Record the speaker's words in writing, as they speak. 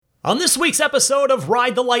On this week's episode of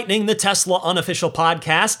Ride the Lightning, the Tesla unofficial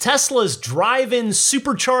podcast, Tesla's drive-in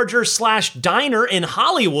supercharger / diner in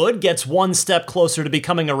Hollywood gets one step closer to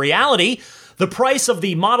becoming a reality. The price of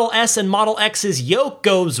the Model S and Model X's yoke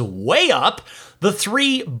goes way up. The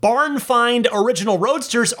 3 barn find original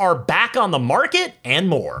Roadsters are back on the market, and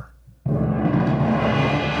more.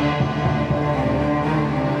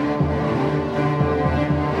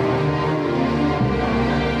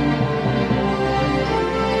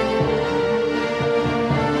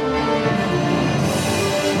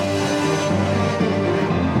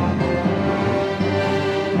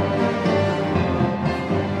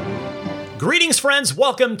 Greetings, friends.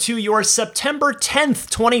 Welcome to your September 10th,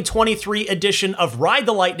 2023 edition of Ride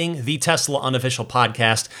the Lightning, the Tesla unofficial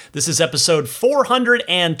podcast. This is episode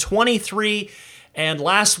 423. And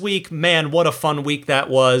last week, man, what a fun week that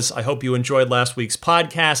was. I hope you enjoyed last week's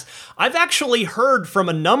podcast. I've actually heard from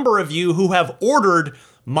a number of you who have ordered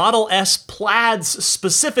Model S Plaids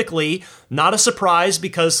specifically. Not a surprise,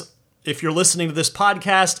 because if you're listening to this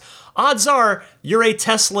podcast, odds are you're a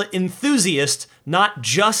Tesla enthusiast, not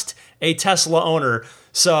just a Tesla owner.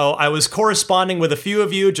 So I was corresponding with a few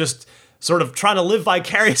of you, just sort of trying to live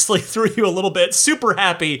vicariously through you a little bit. Super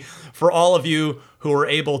happy for all of you who are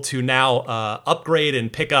able to now upgrade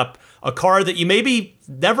and pick up a car that you maybe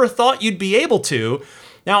never thought you'd be able to.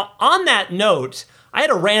 Now, on that note, I had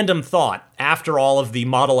a random thought after all of the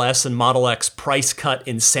Model S and Model X price cut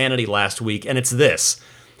insanity last week, and it's this.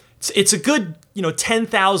 It's a good,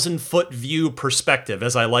 10,000 foot view perspective,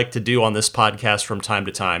 as I like to do on this podcast from time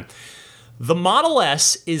to time. The Model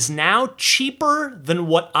S is now cheaper than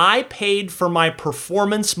what I paid for my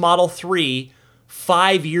Performance Model 3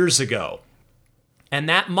 5 years ago. And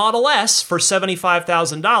that Model S for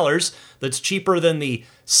 $75,000, that's cheaper than the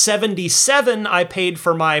 $77,000 I paid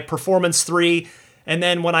for my Performance 3. And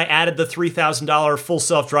then when I added the $3,000 full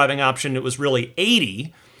self-driving option, it was really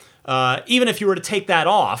 $80,000. Even if you were to take that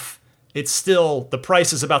off, it's still, the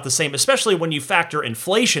price is about the same, especially when you factor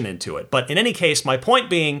inflation into it. But in any case, my point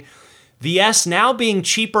being, the S now being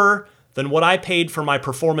cheaper than what I paid for my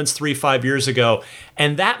Performance 3 5 years ago,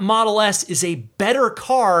 and that Model S is a better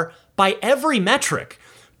car by every metric.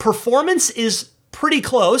 Performance is pretty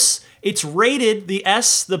close. It's rated, the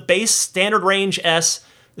S, the base standard range S,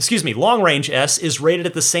 long range S, is rated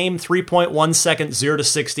at the same 3.1 second 0 to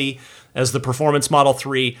 60 as the Performance Model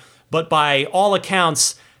 3, but by all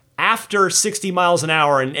accounts, after 60 miles an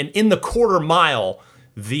hour and in the quarter mile,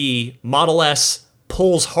 the Model S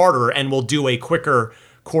pulls harder and will do a quicker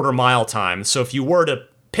quarter mile time. So if you were to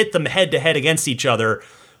pit them head to head against each other,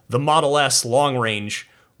 the Model S long range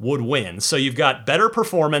would win. So you've got better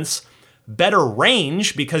performance, better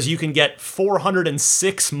range, because you can get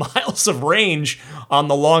 406 miles of range on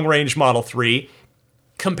the long range Model 3,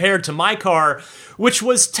 compared to my car, which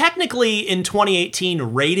was technically in 2018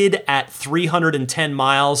 rated at 310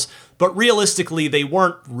 miles, but realistically they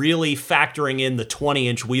weren't really factoring in the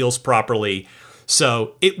 20-inch wheels properly,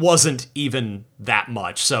 so it wasn't even that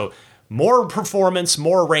much. So more performance,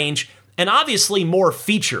 more range, and obviously more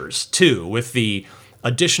features too, with the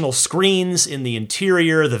additional screens in the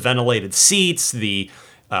interior, the ventilated seats, the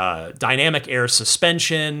dynamic air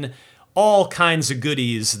suspension, all kinds of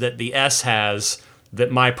goodies that the S has that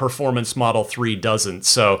my Performance Model 3 doesn't.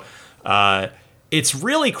 So it's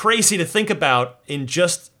really crazy to think about in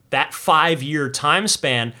just that 5-year time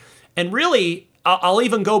span. And really, I'll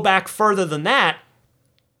even go back further than that.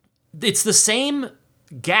 It's the same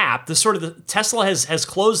gap. The Tesla has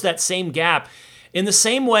closed that same gap in the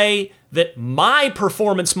same way that my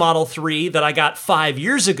Performance Model 3 that I got 5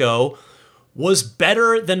 years ago was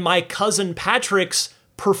better than my cousin Patrick's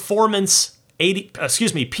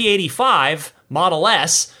P85 Model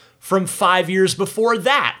S from 5 years before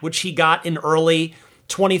that, which he got in early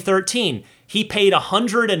 2013. He paid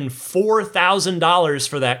 $104,000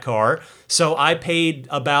 for that car, so I paid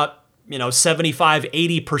about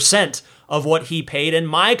 75-80% of what he paid, and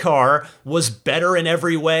my car was better in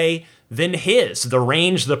every way than his. The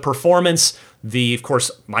range, the performance, of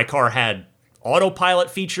course, my car had autopilot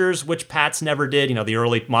features, which Pat's never did. The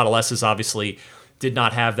early Model S's obviously did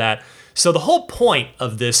not have that. So the whole point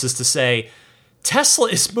of this is to say, Tesla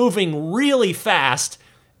is moving really fast,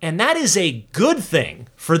 and that is a good thing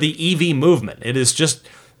for the EV movement. It is just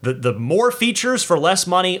the more features for less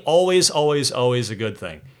money, always, always, always a good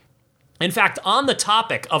thing. In fact, on the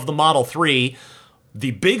topic of the Model 3, the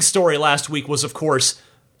big story last week was, of course,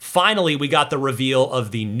 finally we got the reveal of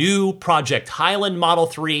the new Project Highland Model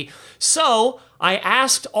 3. So I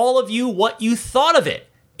asked all of you what you thought of it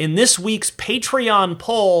in this week's Patreon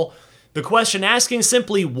poll. The question asking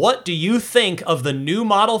simply, what do you think of the new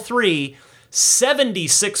Model 3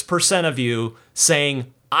 76% of you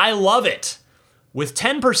saying, I love it, with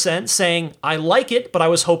 10% saying, I like it, but I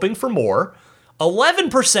was hoping for more,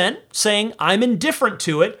 11% saying, I'm indifferent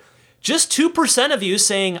to it, just 2% of you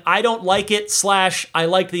saying, I don't like it / I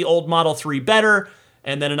like the old Model 3 better,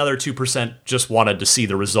 and then another 2% just wanted to see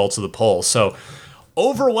the results of the poll. So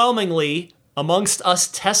overwhelmingly, amongst us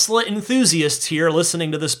Tesla enthusiasts here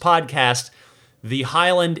listening to this podcast, the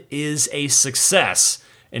Highland is a success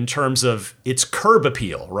in terms of its curb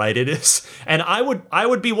appeal, right? It is. And I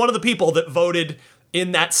would be one of the people that voted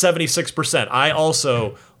in that 76%. I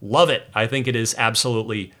also love it. I think it is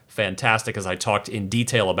absolutely fantastic, as I talked in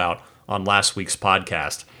detail about on last week's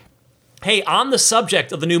podcast. Hey, on the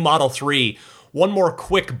subject of the new Model 3, one more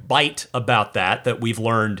quick bite about that we've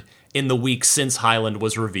learned in the week since Highland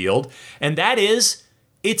was revealed, and that is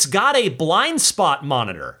it's got a blind spot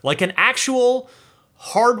monitor, like an actual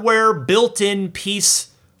hardware built-in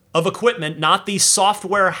piece of equipment, not the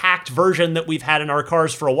software hacked version that we've had in our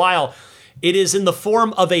cars for a while. It is in the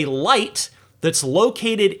form of a light that's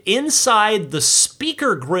located inside the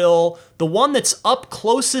speaker grill, the one that's up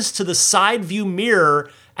closest to the side view mirror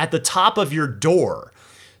at the top of your door.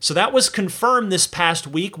 So that was confirmed this past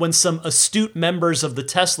week when some astute members of the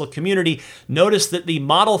Tesla community noticed that the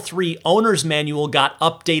Model 3 owner's manual got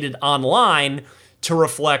updated online to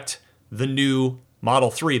reflect the new Model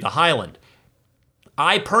 3, the Highland.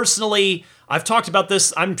 I've talked about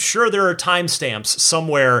this, I'm sure there are timestamps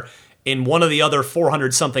somewhere in one of the other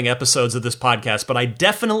 400-something episodes of this podcast, but I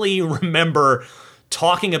definitely remember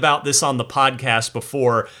talking about this on the podcast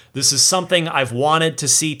before. This is something I've wanted to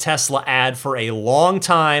see Tesla add for a long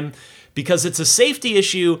time because it's a safety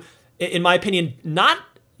issue, in my opinion, not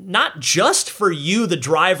just for you, the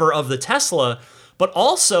driver of the Tesla, but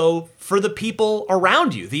also for the people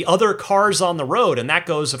around you, the other cars on the road. And that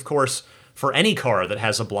goes, of course, for any car that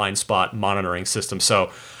has a blind spot monitoring system.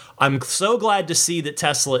 So I'm so glad to see that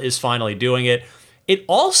Tesla is finally doing it. It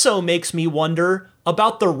also makes me wonder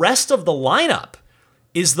about the rest of the lineup.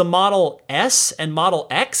 Is the Model S and Model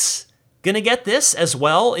X going to get this as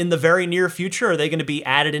well in the very near future? Are they going to be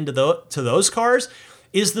added into to those cars?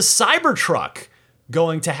 Is the Cybertruck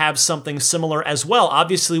going to have something similar as well?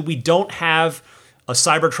 Obviously, we don't have a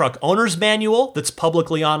Cybertruck owner's manual that's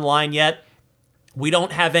publicly online yet. We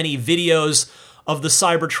don't have any videos of the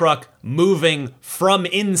Cybertruck moving from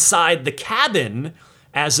inside the cabin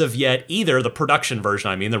as of yet either, the production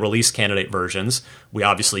version, the release candidate versions. We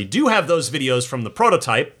obviously do have those videos from the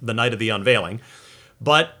prototype, the night of the unveiling,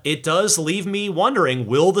 but it does leave me wondering,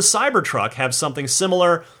 will the Cybertruck have something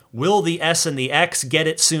similar? Will the S and the X get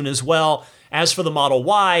it soon as well? As for the Model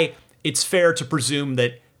Y, it's fair to presume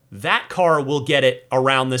that that car will get it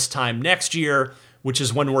around this time next year, which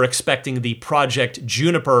is when we're expecting the Project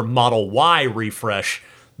Juniper Model Y refresh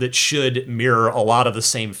that should mirror a lot of the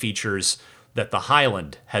same features that the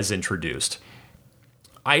Highland has introduced.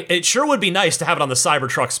 It sure would be nice to have it on the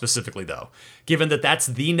Cybertruck specifically, though, given that that's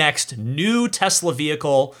the next new Tesla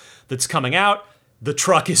vehicle that's coming out. The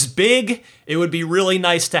truck is big. It would be really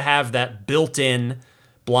nice to have that built-in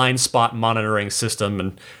blind spot monitoring system.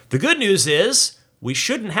 And the good news is we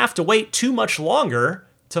shouldn't have to wait too much longer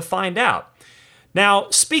to find out. Now,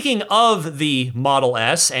 speaking of the Model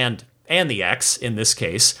S and the X in this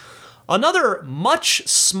case, another much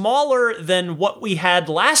smaller than what we had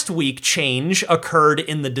last week change occurred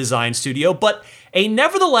in the design studio, but a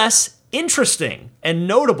nevertheless interesting and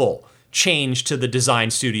notable change to the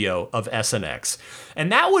design studio of S and X.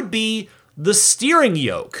 And that would be the steering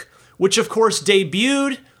yoke, which of course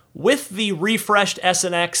debuted with the refreshed S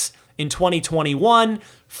and X in 2021.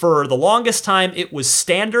 For the longest time, it was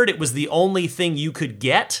standard. It was the only thing you could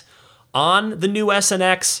get on the new S and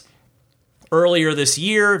X. Earlier this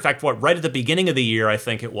year, in fact, right at the beginning of the year, I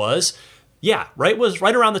think it was. Yeah, was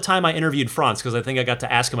right around the time I interviewed Franz, because I think I got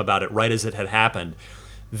to ask him about it right as it had happened.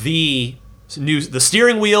 The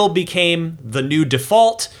steering wheel became the new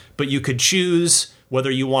default, but you could choose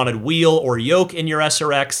whether you wanted wheel or yoke in your S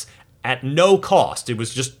or X at no cost. It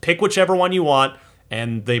was just pick whichever one you want,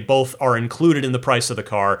 and they both are included in the price of the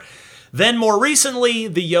car. Then more recently,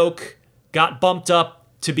 the yoke got bumped up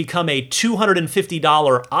to become a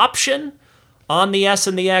 $250 option on the S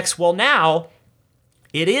and the X. Well, now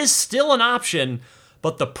it is still an option,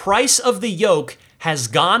 but the price of the yoke has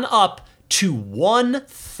gone up to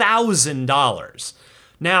 $1,000.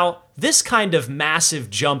 Now, this kind of massive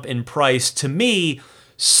jump in price to me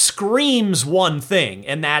screams one thing,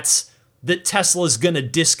 and that's that Tesla's going to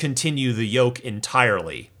discontinue the yoke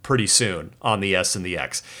entirely pretty soon on the S and the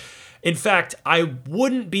X. In fact, I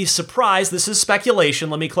wouldn't be surprised, this is speculation,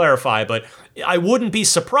 let me clarify, but I wouldn't be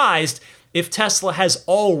surprised if Tesla has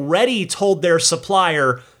already told their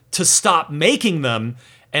supplier to stop making them,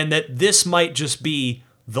 and that this might just be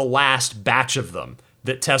the last batch of them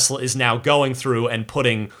that Tesla is now going through and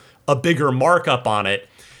putting a bigger markup on it.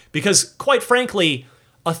 Because quite frankly,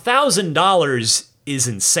 $1,000 is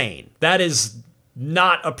insane. That is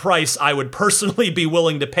not a price I would personally be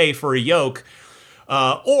willing to pay for a yoke.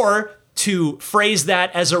 Or to phrase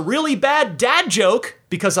that as a really bad dad joke,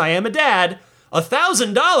 because I am a dad,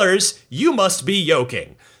 $1,000, you must be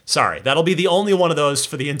yoking. Sorry, that'll be the only one of those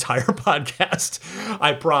for the entire podcast,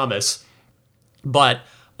 I promise. But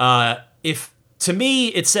to me,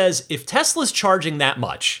 it says if Tesla's charging that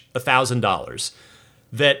much, $1,000,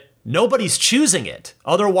 that nobody's choosing it.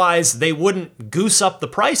 Otherwise, they wouldn't goose up the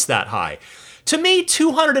price that high. To me,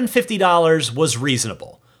 $250 was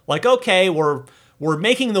reasonable. Like, okay, we're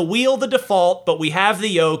making the wheel the default, but we have the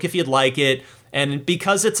yoke if you'd like it. And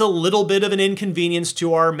because it's a little bit of an inconvenience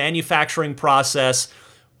to our manufacturing process,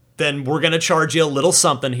 then we're going to charge you a little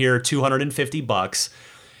something here, $250.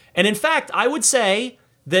 And in fact, I would say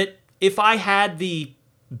that if I had the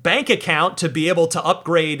bank account to be able to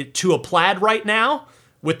upgrade to a Plaid right now,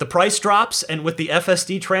 with the price drops and with the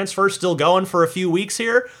FSD transfer still going for a few weeks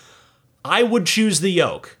here, I would choose the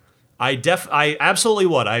yoke. I absolutely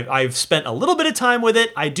would. I've spent a little bit of time with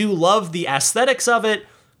it. I do love the aesthetics of it.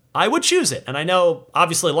 I would choose it. And I know,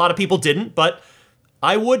 obviously, a lot of people didn't, but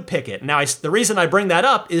I would pick it. Now, the reason I bring that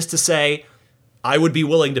up is to say I would be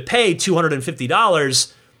willing to pay $250,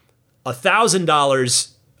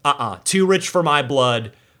 $1,000, too rich for my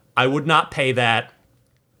blood. I would not pay that.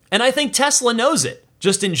 And I think Tesla knows it,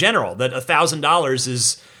 just in general, that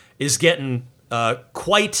 $1,000 is getting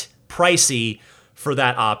quite pricey for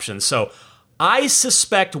that option. So I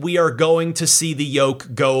suspect we are going to see the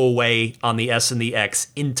yoke go away on the S and the X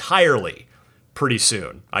entirely pretty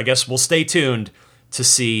soon. I guess we'll stay tuned to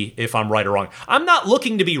see if I'm right or wrong. I'm not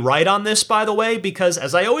looking to be right on this, by the way, because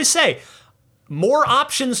as I always say, more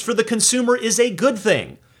options for the consumer is a good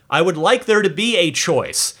thing. I would like there to be a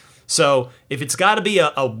choice. So if it's got to be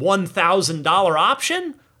a $1,000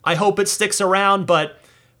 option, I hope it sticks around. But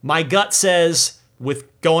my gut says with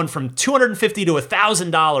going from $250 to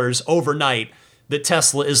 $1,000 overnight, that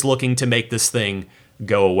Tesla is looking to make this thing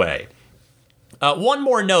go away. One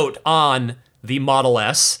more note on the Model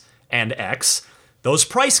S and X. Those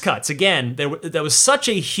price cuts, again, there was such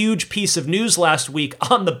a huge piece of news last week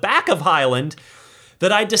on the back of Highland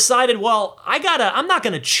that I decided, well, I'm not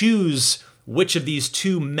going to choose which of these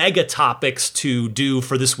two mega topics to do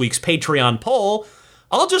for this week's Patreon poll.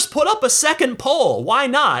 I'll just put up a second poll. Why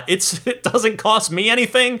not? It doesn't cost me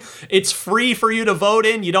anything. It's free for you to vote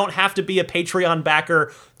in. You don't have to be a Patreon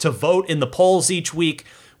backer to vote in the polls each week,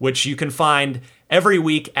 which you can find every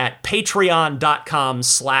week at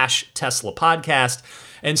patreon.com/Tesla podcast.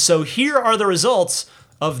 And so here are the results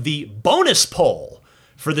of the bonus poll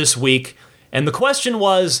for this week. And the question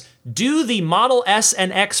was, do the Model S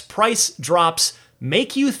and X price drops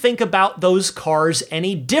make you think about those cars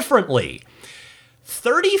any differently?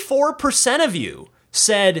 34% of you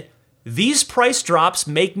said these price drops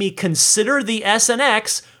make me consider the S and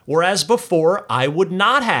X, whereas before I would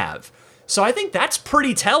not have. So I think that's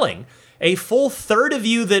pretty telling. A full third of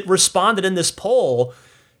you that responded in this poll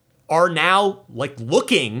are now like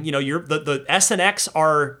looking, the S and X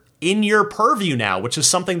are in your purview now, which is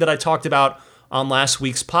something that I talked about on last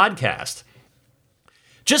week's podcast.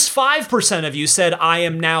 Just 5% of you said, I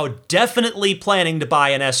am now definitely planning to buy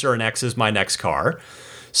an S or an X as my next car.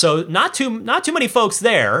 So not too many folks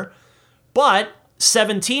there, but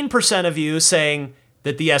 17% of you saying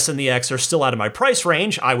that the S and the X are still out of my price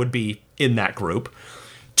range. I would be in that group.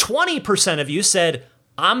 20% of you said,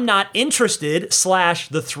 I'm not interested, /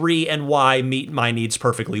 the 3 and Y meet my needs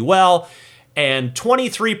perfectly well. And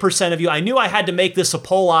 23% of you, I knew I had to make this a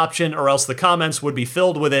poll option or else the comments would be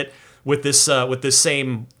filled with it, with this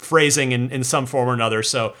same phrasing in some form or another.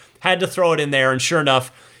 So had to throw it in there. And sure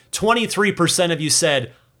enough, 23% of you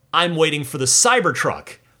said, I'm waiting for the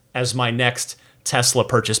Cybertruck as my next Tesla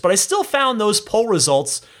purchase. But I still found those poll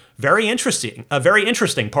results very interesting,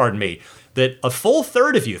 that a full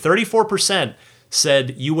third of you, 34%,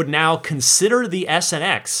 said you would now consider the S and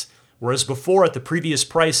X, whereas before at the previous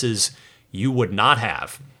prices, you would not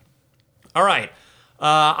have. All right.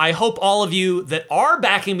 I hope all of you that are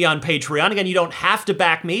backing me on Patreon, again, you don't have to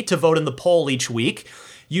back me to vote in the poll each week.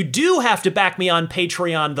 You do have to back me on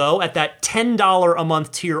Patreon, though, at that $10 a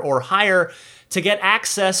month tier or higher to get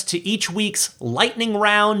access to each week's lightning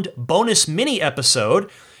round bonus mini episode.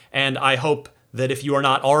 And I hope that if you are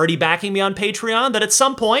not already backing me on Patreon, that at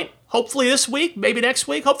some point, hopefully this week, maybe next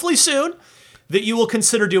week, hopefully soon, that you will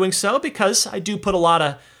consider doing so, because I do put a lot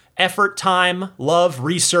of effort, time, love,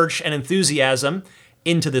 research, and enthusiasm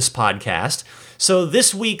into this podcast. So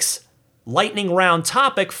this week's lightning round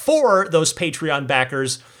topic for those Patreon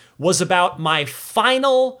backers was about my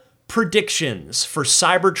final predictions for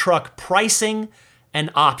Cybertruck pricing and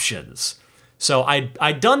options. So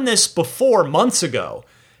I'd done this before months ago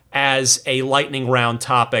as a lightning round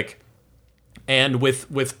topic, and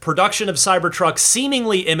with production of Cybertruck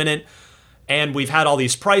seemingly imminent, and we've had all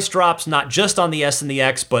these price drops, not just on the S and the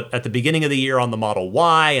X, but at the beginning of the year on the Model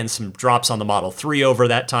Y, and some drops on the Model 3 over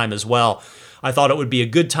that time as well, I thought it would be a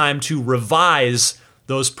good time to revise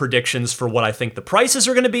those predictions for what I think the prices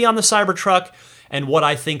are going to be on the Cybertruck and what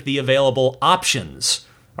I think the available options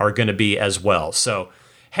are going to be as well. So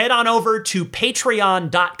head on over to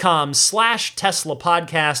patreon.com/Tesla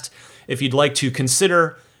podcast if you'd like to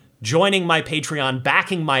consider joining my Patreon,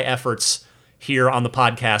 backing my efforts here on the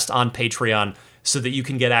podcast on Patreon, so that you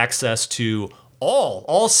can get access to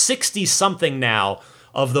all 60-something now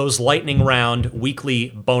of those lightning round weekly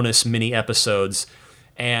bonus mini episodes.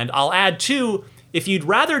 And I'll add too, if you'd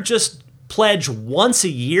rather just pledge once a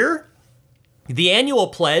year, the annual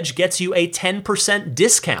pledge gets you a 10%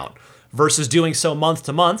 discount versus doing so month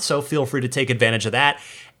to month, so feel free to take advantage of that.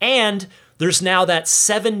 And there's now that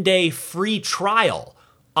 7-day free trial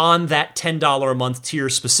on that $10 a month tier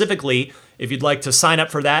specifically, if you'd like to sign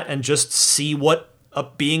up for that and just see what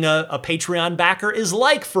being a Patreon backer is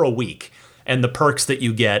like for a week, and the perks that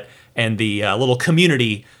you get, and the little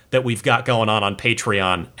community that we've got going on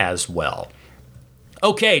Patreon as well.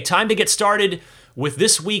 Okay, time to get started with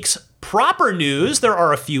this week's proper news. There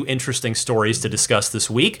are a few interesting stories to discuss this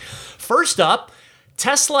week. First up,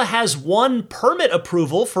 Tesla has won permit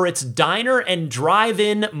approval for its diner and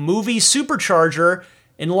drive-in movie Supercharger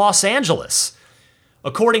in Los Angeles.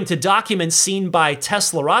 According to documents seen by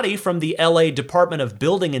Teslarati from the LA Department of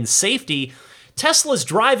Building and Safety, Tesla's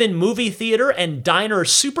drive-in movie theater and diner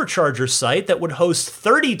Supercharger site that would host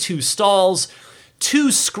 32 stalls,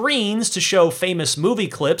 2 screens to show famous movie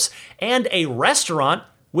clips, and a restaurant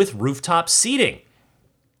with rooftop seating.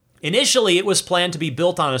 Initially, it was planned to be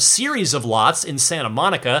built on a series of lots in Santa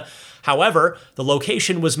Monica. However, the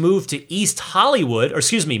location was moved east to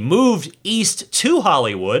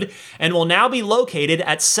Hollywood, and will now be located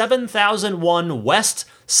at 7001 West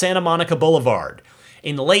Santa Monica Boulevard.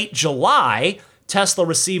 In late July, Tesla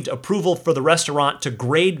received approval for the restaurant to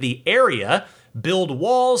grade the area, build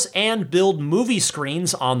walls, and build movie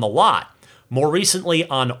screens on the lot. More recently,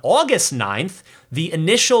 on August 9th, the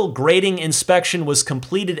initial grading inspection was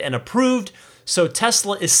completed and approved, so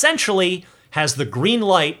Tesla essentially has the green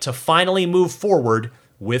light to finally move forward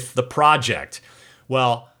with the project.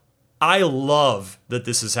 Well, I love that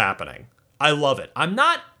this is happening. I love it. I'm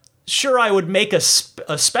not sure I would make a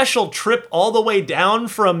special trip all the way down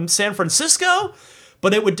from San Francisco,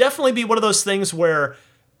 but it would definitely be one of those things where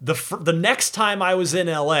the next time I was in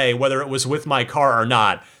LA, whether it was with my car or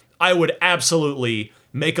not, I would absolutely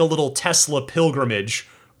make a little Tesla pilgrimage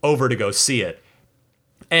over to go see it.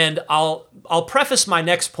 And I'll preface my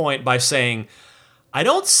next point by saying, I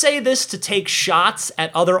don't say this to take shots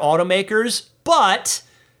at other automakers, but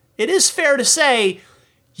it is fair to say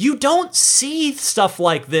you don't see stuff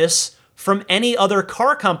like this from any other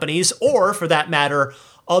car companies, or for that matter,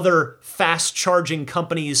 other fast charging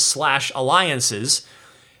companies / alliances.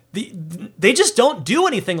 They just don't do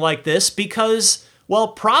anything like this because, well,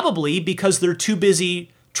 probably because they're too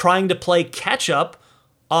busy trying to play catch up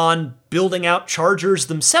on building out chargers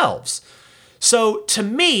themselves. So to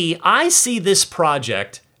me, I see this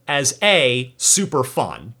project as super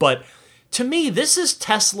fun, but to me, this is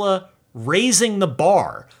Tesla raising the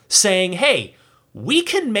bar, saying, hey, we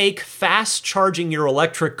can make fast charging your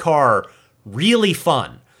electric car really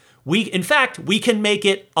fun. In fact, we can make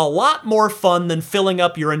it a lot more fun than filling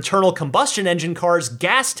up your internal combustion engine car's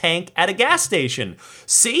gas tank at a gas station.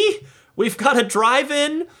 See? We've got a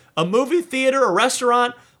drive-in, a movie theater, a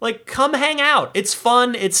restaurant. Like, come hang out. It's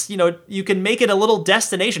fun. It's, you can make it a little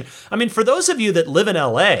destination. I mean, for those of you that live in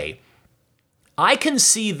LA, I can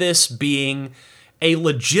see this being a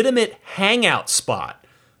legitimate hangout spot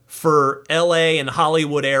for LA and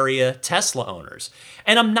Hollywood area Tesla owners.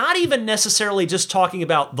 And I'm not even necessarily just talking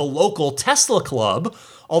about the local Tesla club,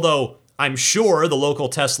 although I'm sure the local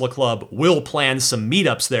Tesla club will plan some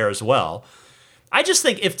meetups there as well. I just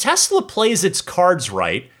think if Tesla plays its cards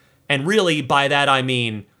right, and really by that I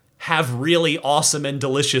mean have really awesome and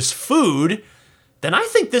delicious food, then I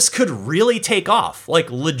think this could really take off.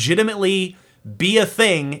 Like, legitimately be a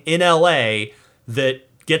thing in LA that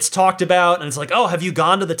gets talked about, and it's like, oh, have you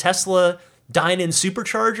gone to the Tesla dine-in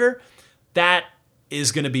Supercharger? That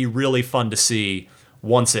is going to be really fun to see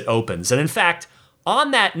once it opens. And in fact,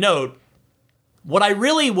 on that note, what I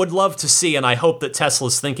really would love to see, and I hope that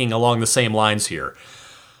Tesla's thinking along the same lines here,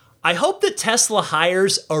 I hope that Tesla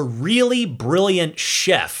hires a really brilliant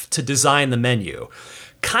chef to design the menu.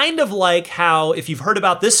 Kind of like how, if you've heard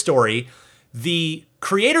about this story, the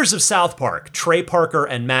creators of South Park, Trey Parker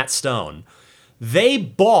and Matt Stone, they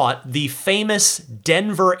bought the famous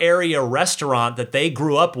Denver area restaurant that they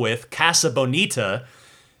grew up with, Casa Bonita.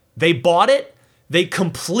 They bought it, they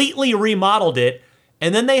completely remodeled it,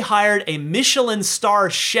 and then they hired a Michelin star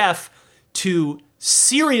chef to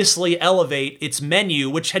seriously elevate its menu,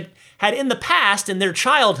 which had in the past, in their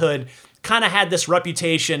childhood, kind of had this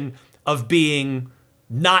reputation of being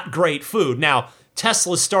not great food. Now,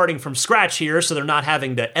 Tesla's starting from scratch here, so they're not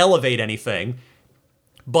having to elevate anything.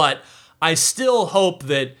 But I still hope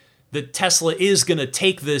that Tesla is going to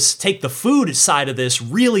take the food side of this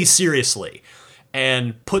really seriously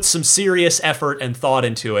and put some serious effort and thought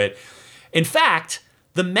into it. In fact,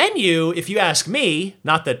 the menu, if you ask me,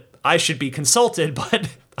 not that I should be consulted, but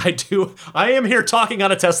I am here talking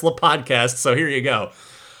on a Tesla podcast, so here you go.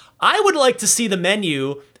 I would like to see the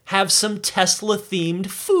menu have some Tesla-themed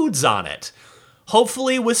foods on it.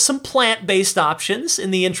 Hopefully with some plant-based options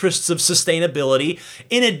in the interests of sustainability,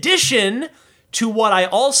 in addition to what I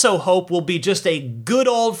also hope will be just a good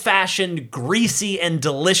old-fashioned, greasy and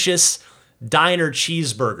delicious diner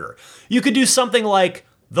cheeseburger. You could do something like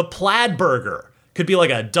the plaid burger. Could be like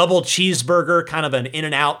a double cheeseburger, kind of an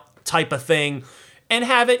In-N-Out type of thing, and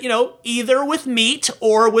have it, either with meat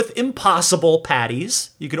or with Impossible patties.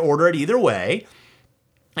 You could order it either way.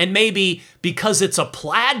 And maybe because it's a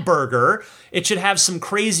plaid burger, it should have some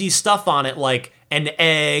crazy stuff on it like an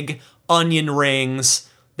egg, onion rings,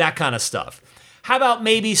 that kind of stuff. How about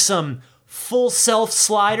maybe some full self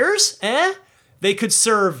sliders? They could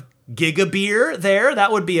serve Giga beer there.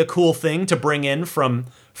 That would be a cool thing to bring in from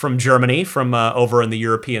Germany, from over in the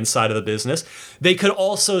European side of the business. They could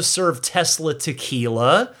also serve Tesla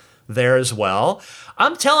tequila there as well.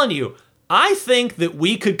 I'm telling you, I think that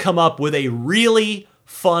we could come up with a really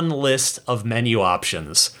fun list of menu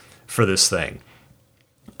options for this thing.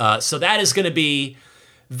 So that is going to be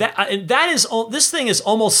this thing is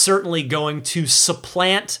almost certainly going to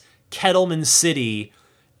supplant Kettleman City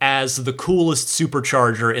as the coolest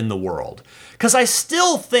supercharger in the world. Because I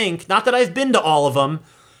still think, not that I've been to all of them,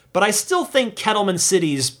 but I still think Kettleman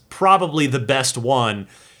City's probably the best one,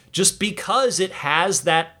 just because it has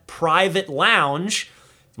that private lounge.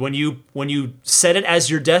 When you set it as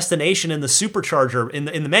your destination in the supercharger, in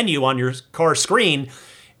the menu on your car screen,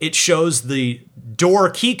 it shows the door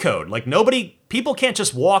key code. Like people can't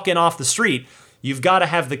just walk in off the street. You've got to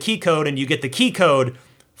have the key code, and you get the key code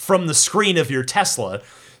from the screen of your Tesla.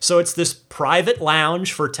 So it's this private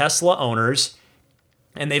lounge for Tesla owners.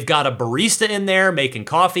 And they've got a barista in there making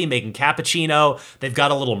coffee, making cappuccino. They've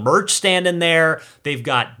got a little merch stand in there. They've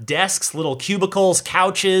got desks, little cubicles,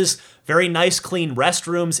 couches, very nice, clean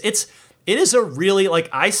restrooms. It is a really,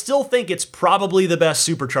 I still think it's probably the best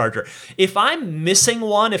supercharger. If I'm missing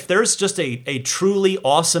one, if there's just a truly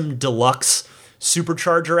awesome deluxe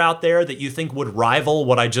supercharger out there that you think would rival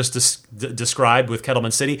what I just described with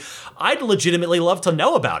Kettleman City, I'd legitimately love to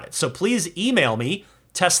know about it. So please email me,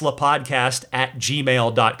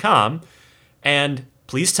 teslapodcast@gmail.com, and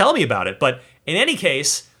please tell me about it. But in any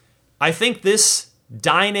case, I think this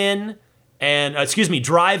drive-in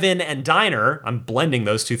and diner, I'm blending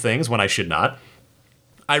those two things when I should not.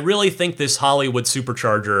 I really think this Hollywood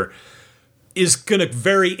supercharger is going to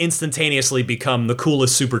very instantaneously become the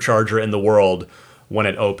coolest supercharger in the world when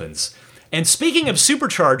it opens. And speaking of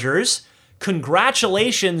superchargers,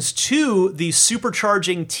 congratulations to the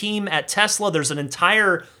supercharging team at Tesla. There's an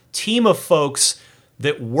entire team of folks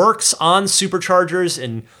that works on superchargers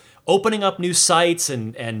and opening up new sites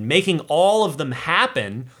and making all of them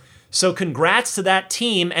happen. So congrats to that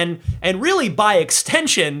team. And really, by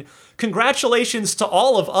extension, congratulations to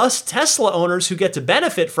all of us Tesla owners who get to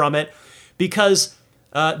benefit from it, because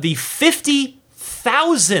the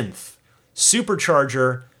 50,000th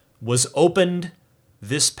supercharger was opened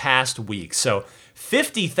this past week. So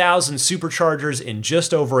 50,000 superchargers in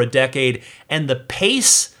just over a decade, and the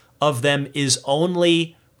pace of them is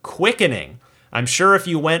only quickening. I'm sure if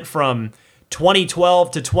you went from 2012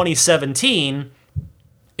 to 2017,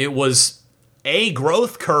 it was a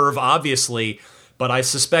growth curve, obviously, but I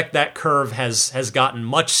suspect that curve has gotten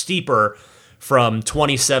much steeper from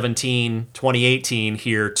 2017, 2018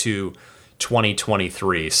 here to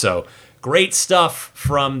 2023. So great stuff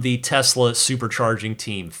from the Tesla supercharging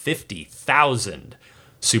team. 50,000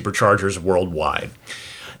 superchargers worldwide.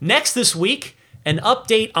 Next this week, an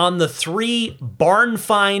update on the 3 barn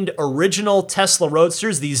find original Tesla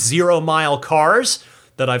Roadsters, these 0-mile cars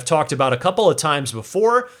that I've talked about a couple of times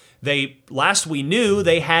before. Last we knew,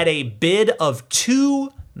 they had a bid of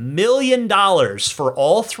 $2 million for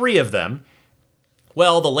all 3 of them.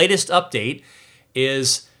 Well, the latest update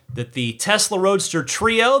is that the Tesla Roadster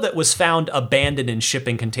Trio that was found abandoned in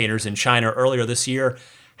shipping containers in China earlier this year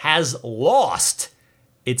has lost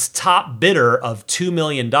its top bidder of $2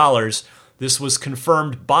 million. This was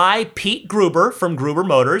confirmed by Pete Gruber from Gruber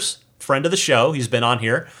Motors, friend of the show. He's been on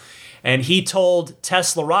here. And he told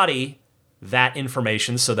Teslarati that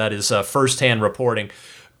information, so that is firsthand reporting.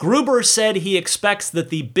 Gruber said he expects that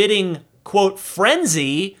the bidding, quote,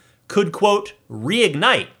 frenzy could, quote,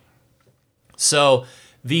 reignite. So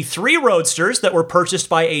the 3 Roadsters that were purchased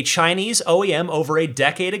by a Chinese OEM over a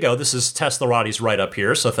decade ago, this is Teslarati's right up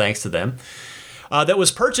here, so thanks to them, that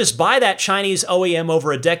was purchased by that Chinese OEM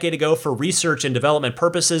over a decade ago for research and development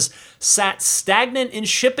purposes, sat stagnant in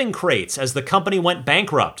shipping crates as the company went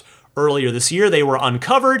bankrupt. Earlier this year, they were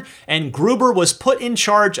uncovered, and Gruber was put in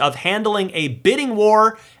charge of handling a bidding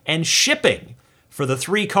war and shipping for the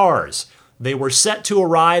 3 cars. They were set to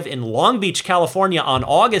arrive in Long Beach, California on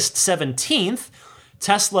August 17th.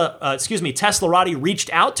 Teslarati reached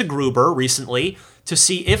out to Gruber recently to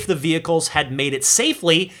see if the vehicles had made it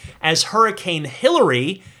safely, as Hurricane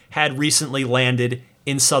Hillary had recently landed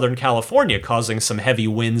in Southern California, causing some heavy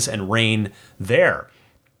winds and rain there.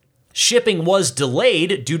 Shipping was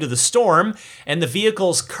delayed due to the storm, and the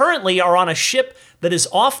vehicles currently are on a ship that is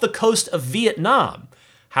off the coast of Vietnam.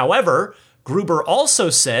 However, Gruber also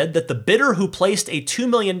said that the bidder who placed a $2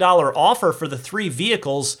 million offer for the 3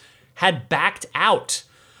 vehicles had backed out.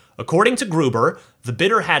 According to Gruber, the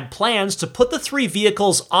bidder had plans to put the 3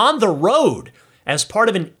 vehicles on the road as part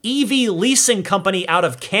of an EV leasing company out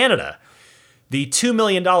of Canada. The $2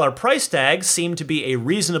 million price tag seemed to be a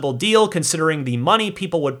reasonable deal considering the money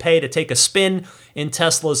people would pay to take a spin in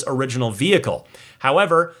Tesla's original vehicle.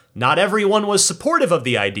 However, not everyone was supportive of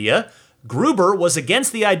the idea. Gruber was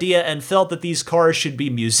against the idea and felt that these cars should be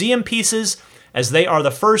museum pieces, as they are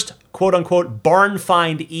the first quote-unquote barn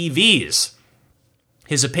find EVs.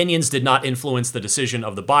 His opinions did not influence the decision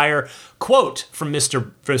of the buyer. Quote from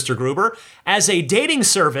Mr. Gruber, "As a dating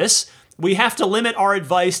service, we have to limit our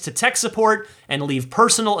advice to tech support and leave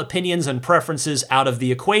personal opinions and preferences out of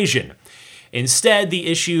the equation. Instead, the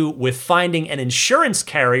issue with finding an insurance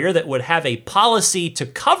carrier that would have a policy to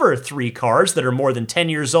cover 3 cars that are more than 10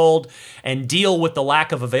 years old and deal with the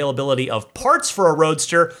lack of availability of parts for a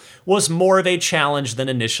Roadster was more of a challenge than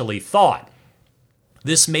initially thought.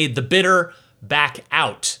 This made the bidder back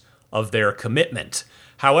out of their commitment.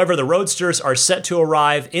 However, the Roadsters are set to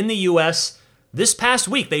arrive in the U.S. this past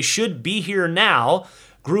week. They should be here now.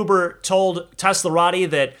 Gruber told Teslarati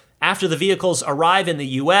that after the vehicles arrive in the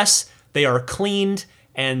U.S., they are cleaned,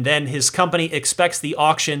 and then his company expects the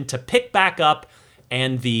auction to pick back up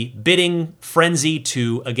and the bidding frenzy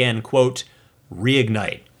to, again, quote,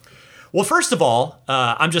 reignite. Well, first of all,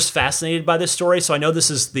 I'm just fascinated by this story. So I know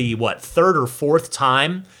this is the, 3rd or 4th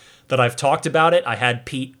time that I've talked about it. I had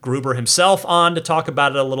Pete Gruber himself on to talk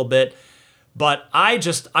about it a little bit. But I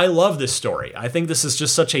love this story. I think this is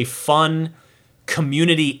just such a fun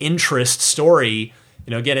community interest story.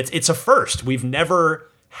 You know, again, it's a first. We've never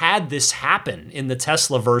had this happen in the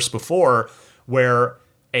Teslaverse before, where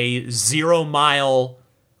a 0-mile,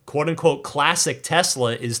 quote-unquote, classic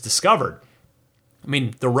Tesla is discovered. I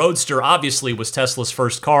mean, the Roadster obviously was Tesla's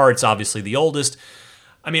first car. It's obviously the oldest.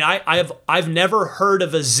 I mean, I've never heard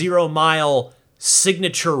of a 0-mile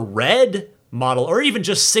signature red model, or even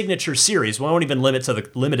just signature series. We won't even limit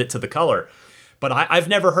it to the color. But I've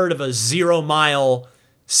never heard of a 0-mile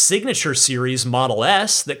signature series Model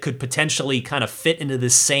S that could potentially kind of fit into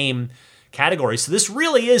this same category. So this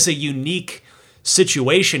really is a unique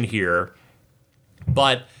situation here.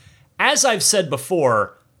 But as I've said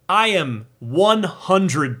before, I am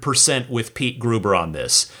 100% with Pete Gruber on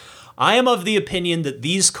this. I am of the opinion that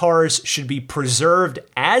these cars should be preserved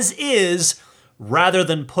as is rather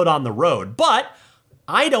than put on the road. But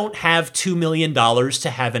I don't have $2 million to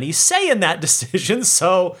have any say in that decision,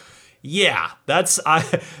 so yeah, that's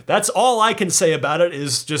all I can say about it,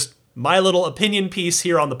 is just my little opinion piece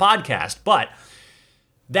here on the podcast. But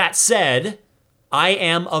that said, I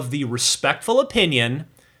am of the respectful opinion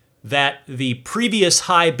that the previous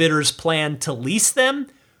high bidders' plan to lease them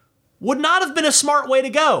would not have been a smart way to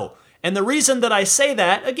go. And the reason that I say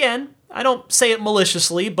that, again, I don't say it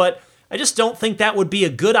maliciously, but I just don't think that would be a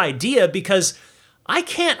good idea, because I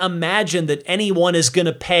can't imagine that anyone is going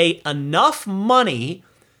to pay enough money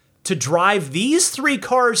to drive these 3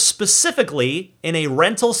 cars specifically in a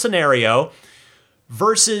rental scenario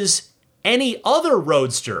versus any other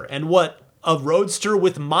roadster and what a roadster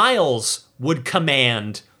with miles would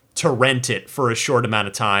command to rent it for a short amount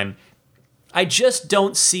of time, I just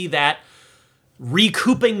don't see that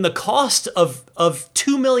recouping the cost of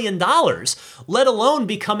 $2 million, let alone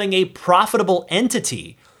becoming a profitable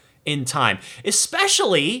entity in time,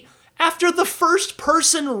 especially after the first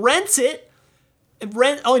person rents it,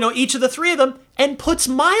 each of the three of them, and puts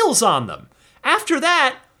miles on them. After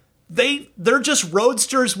that, they're just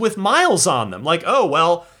roadsters with miles on them. Like, oh,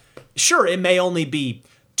 well, sure, it may only be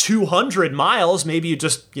 200 miles. Maybe you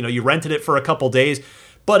just, you rented it for a couple days,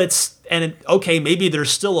 but maybe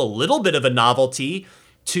there's still a little bit of a novelty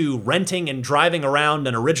to renting and driving around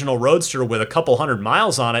an original roadster with a couple hundred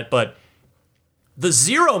miles on it. But the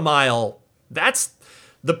 0 mile, that's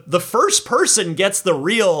the first person gets the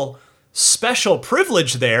real special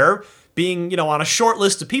privilege there, being, on a short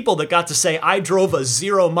list of people that got to say, I drove a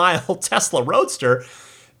 0 mile Tesla Roadster.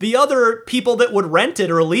 The other people that would rent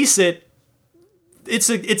it or lease it, it's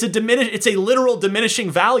a literal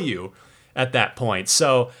diminishing value at that point.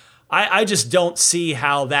 So I just don't see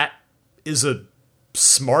how that is a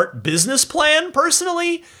smart business plan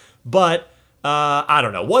personally, but I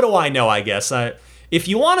don't know. What do I know, I guess? If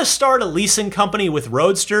you want to start a leasing company with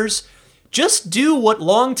roadsters, just do what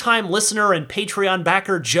longtime listener and Patreon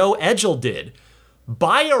backer Joe Edgel did.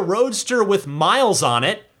 Buy a roadster with miles on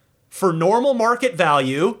it for normal market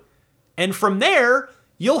value, and from there,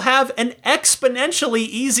 you'll have an exponentially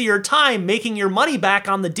easier time making your money back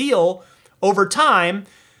on the deal over time,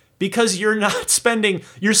 because you're spending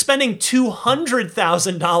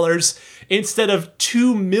 $200,000 instead of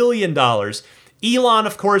 $2 million. Elon,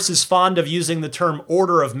 of course, is fond of using the term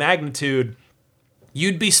order of magnitude.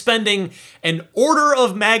 You'd be spending an order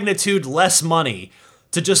of magnitude less money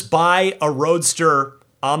to just buy a roadster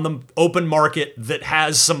on the open market that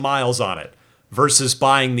has some miles on it versus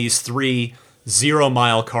buying these 3 0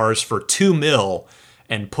 mile cars for $2 million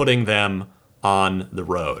and putting them on the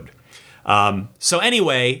road. So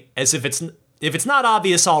anyway, as if it's not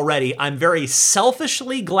obvious already, I'm very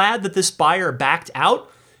selfishly glad that this buyer backed out,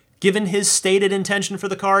 given his stated intention for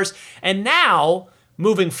the cars. And now,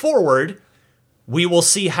 moving forward, we will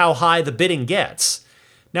see how high the bidding gets.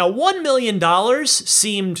 Now, $1 million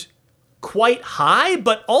seemed quite high,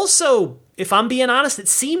 but also, if I'm being honest, it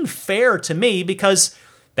seemed fair to me, because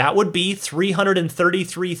that would be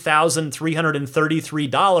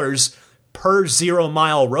 $333,333 per 0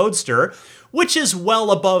 mile roadster, which is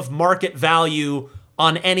well above market value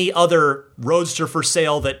on any other roadster for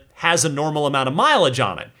sale that has a normal amount of mileage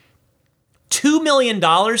on it. $2 million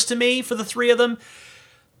to me for the three of them,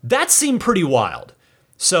 that seemed pretty wild.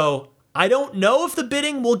 So I don't know if the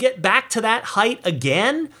bidding will get back to that height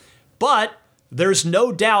again, but there's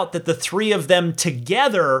no doubt that the three of them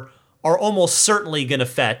together are almost certainly going to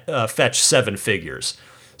fetch 7 figures.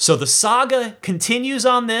 So the saga continues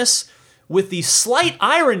on this, with the slight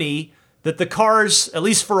irony that the cars, at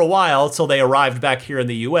least for a while, till they arrived back here in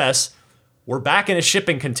the US, were back in a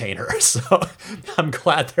shipping container. So I'm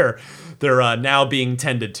glad they're now being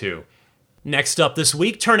tended to. Next up this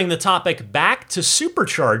week, turning the topic back to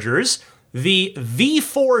superchargers, the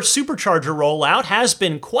V4 supercharger rollout has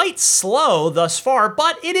been quite slow thus far,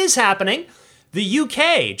 but it is happening. The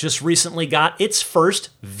UK just recently got its first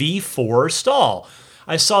V4 stall.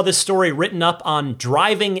 I saw this story written up on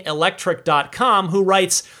drivingelectric.com, who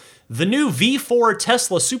writes, the new V4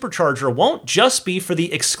 Tesla supercharger won't just be for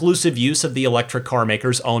the exclusive use of the electric car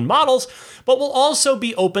maker's own models, but will also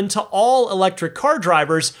be open to all electric car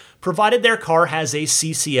drivers, provided their car has a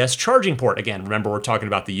CCS charging port. Again, remember, we're talking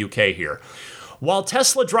about the UK here. While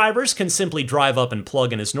Tesla drivers can simply drive up and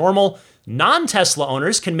plug in as normal, non-Tesla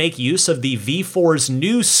owners can make use of the V4's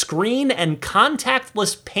new screen and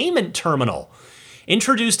contactless payment terminal.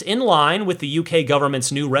 Introduced in line with the UK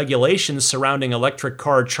government's new regulations surrounding electric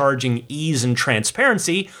car charging ease and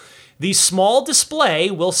transparency, the small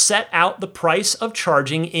display will set out the price of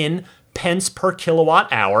charging in pence per kilowatt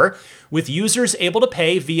hour, with users able to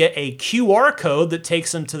pay via a QR code that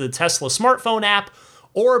takes them to the Tesla smartphone app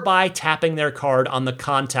or by tapping their card on the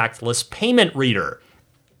contactless payment reader.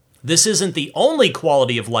 This isn't the only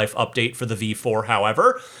quality of life update for the V4,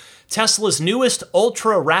 however. Tesla's newest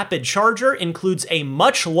ultra-rapid charger includes a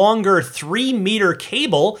much longer 3-meter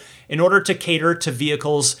cable in order to cater to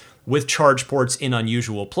vehicles with charge ports in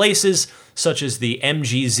unusual places, such as the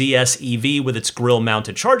MG ZS EV with its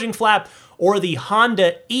grille-mounted charging flap, or the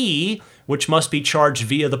Honda E, which must be charged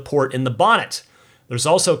via the port in the bonnet. There's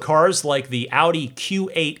also cars like the Audi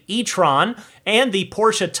Q8 e-tron and the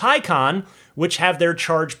Porsche Taycan, which have their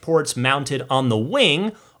charge ports mounted on the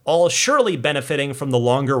wing, all surely benefiting from the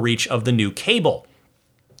longer reach of the new cable.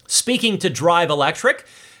 Speaking to Drive Electric,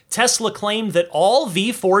 Tesla claimed that all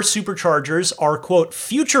V4 superchargers are, quote,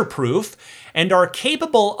 future-proof and are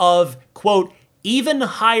capable of, quote, even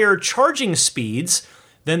higher charging speeds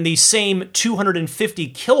than the same 250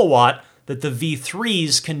 kilowatt that the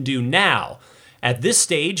V3s can do now. At this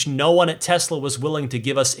stage, no one at Tesla was willing to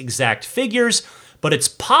give us exact figures, but it's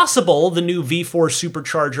possible the new V4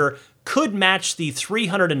 supercharger could match the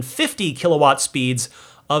 350 kilowatt speeds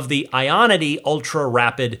of the Ionity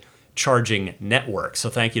ultra-rapid charging network. So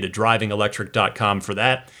thank you to drivingelectric.com for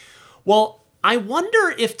that. Well, I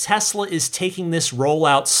wonder if Tesla is taking this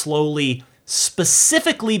rollout slowly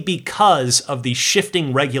specifically because of the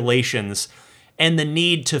shifting regulations and the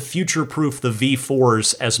need to future-proof the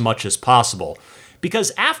V4s as much as possible.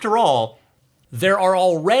 Because after all, there are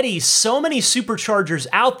already so many superchargers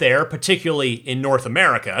out there, particularly in North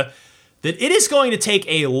America, that it is going to take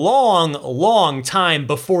a long, long time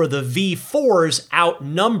before the V4s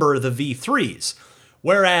outnumber the V3s.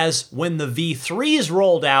 Whereas when the V3s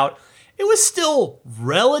rolled out, it was still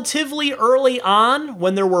relatively early on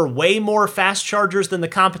when there were way more fast chargers than the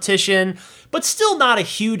competition, but still not a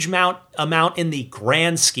huge amount in the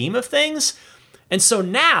grand scheme of things. And so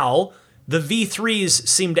now the V3s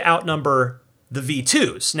seem to outnumber the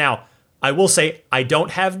V2s. Now, I will say I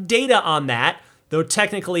don't have data on that, though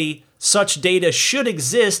technically such data should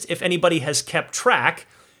exist if anybody has kept track.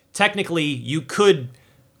 Technically, you could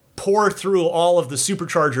pour through all of the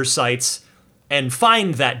supercharger sites and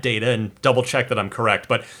find that data and double check that I'm correct.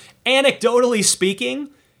 But anecdotally speaking,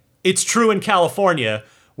 it's true in California,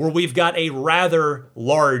 where we've got a rather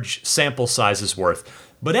large sample sizes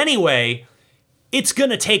worth. But anyway, it's going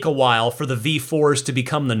to take a while for the V4s to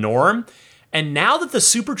become the norm. And now that the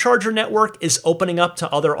supercharger network is opening up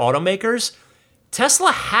to other automakers,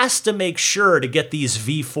 Tesla has to make sure to get these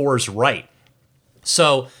V4s right.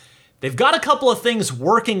 So they've got a couple of things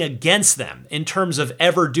working against them in terms of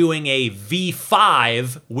ever doing a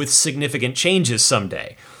V5 with significant changes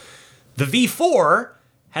someday. The V4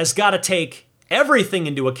 has got to take everything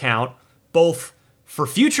into account, both for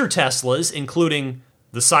future Teslas, including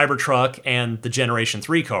the Cybertruck and the Generation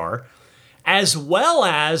 3 car, as well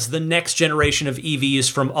as the next generation of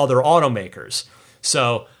EVs from other automakers.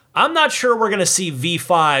 So I'm not sure we're going to see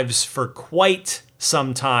V5s for quite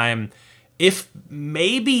some time, if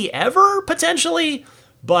maybe ever, potentially.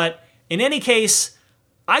 But in any case,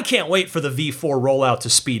 I can't wait for the V4 rollout to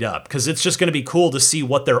speed up, because it's just going to be cool to see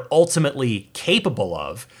what they're ultimately capable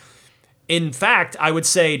of. In fact, I would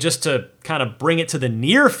say, just to kind of bring it to the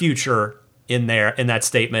near future in that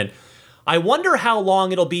statement, I wonder how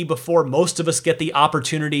long it'll be before most of us get the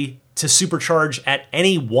opportunity to supercharge at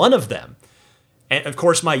any one of them. And of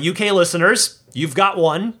course, my UK listeners, you've got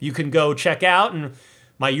one you can go check out. And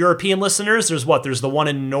my European listeners, there's the one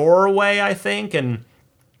in Norway, I think, and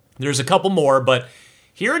there's a couple more. But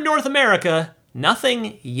here in North America,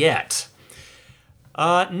 nothing yet.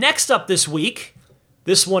 Next up this week,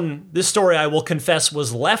 this story, I will confess,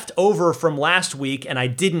 was left over from last week, and I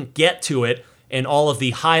didn't get to it in all of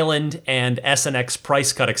the Highland and SNX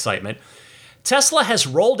price cut excitement. Tesla has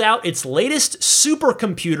rolled out its latest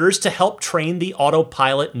supercomputers to help train the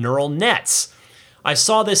autopilot neural nets. I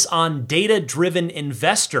saw this on Data Driven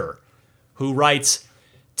Investor, who writes,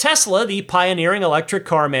 Tesla, the pioneering electric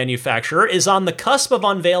car manufacturer, is on the cusp of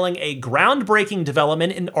unveiling a groundbreaking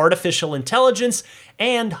development in artificial intelligence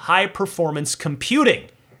and high-performance computing.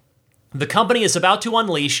 The company is about to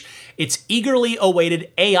unleash its eagerly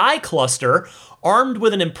awaited AI cluster, armed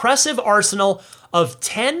with an impressive arsenal of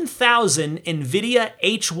 10,000 NVIDIA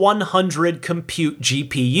H100 compute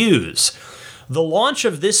GPUs. The launch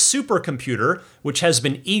of this supercomputer, which has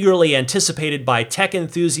been eagerly anticipated by tech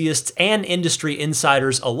enthusiasts and industry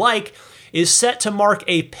insiders alike, is set to mark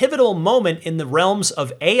a pivotal moment in the realms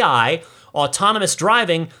of AI, autonomous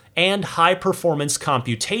driving, and high-performance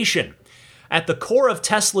computation. At the core of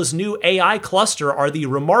Tesla's new AI cluster are the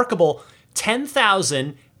remarkable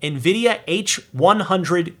 10,000 NVIDIA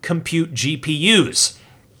H100 compute GPUs.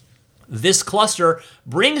 This cluster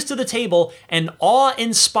brings to the table an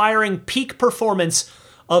awe-inspiring peak performance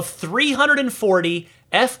of 340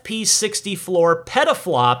 FP64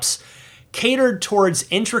 petaflops catered towards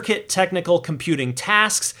intricate technical computing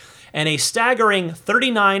tasks, and a staggering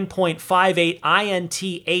 39.58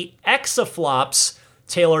 INT8 exaflops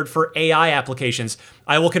tailored for AI applications.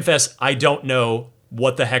 I will confess, I don't know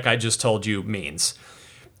what the heck I just told you means.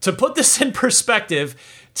 To put this in perspective,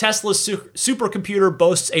 Tesla's supercomputer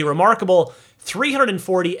boasts a remarkable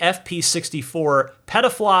 340 FP64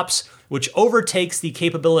 petaflops, which overtakes the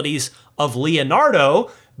capabilities of Leonardo,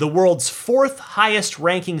 the world's fourth highest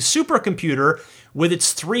ranking supercomputer, with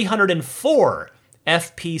its 304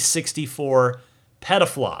 FP64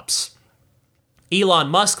 petaflops. Elon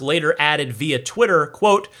Musk later added via Twitter,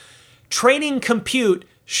 quote, "Training compute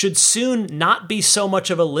should soon not be so much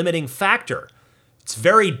of a limiting factor. It's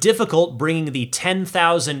very difficult bringing the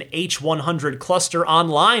 10,000 H100 cluster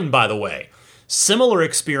online, by the way. Similar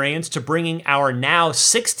experience to bringing our now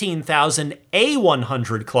 16,000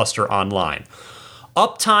 A100 cluster online.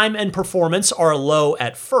 Uptime and performance are low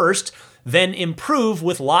at first, then improve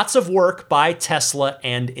with lots of work by Tesla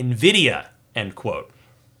and NVIDIA," end quote.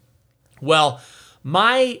 Well,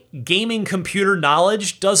 my gaming computer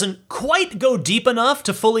knowledge doesn't quite go deep enough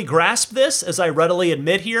to fully grasp this, as I readily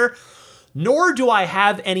admit here, nor do I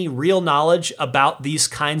have any real knowledge about these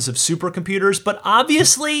kinds of supercomputers, but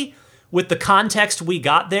obviously, with the context we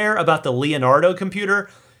got there about the Leonardo computer,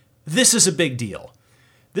 this is a big deal.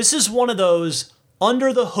 This is one of those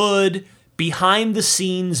under the hood, behind the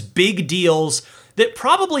scenes big deals that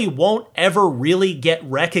probably won't ever really get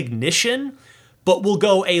recognition, but will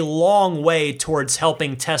go a long way towards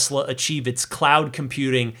helping Tesla achieve its cloud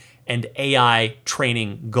computing and AI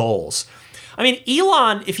training goals. I mean,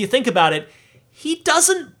 Elon, if you think about it, he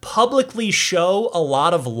doesn't publicly show a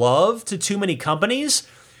lot of love to too many companies,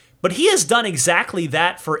 but he has done exactly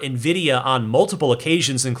that for NVIDIA on multiple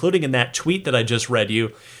occasions, including in that tweet that I just read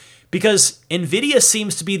you, because NVIDIA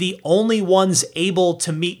seems to be the only ones able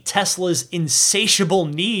to meet Tesla's insatiable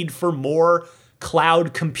need for more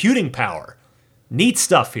cloud computing power. Neat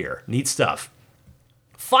stuff here, neat stuff.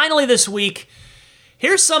 Finally this week,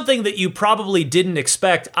 here's something that you probably didn't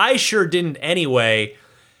expect. I sure didn't anyway.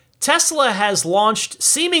 Tesla has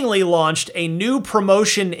seemingly launched a new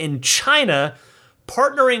promotion in China,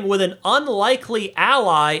 partnering with an unlikely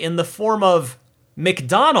ally in the form of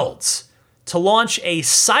McDonald's to launch a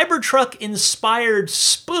Cybertruck-inspired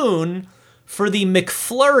spoon for the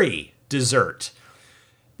McFlurry dessert.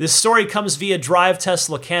 This story comes via Drive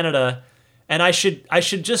Tesla Canada, and I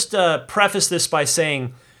should just preface this by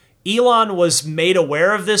saying Elon was made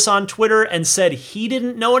aware of this on Twitter and said he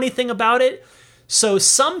didn't know anything about it. So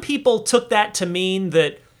some people took that to mean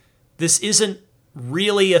that this isn't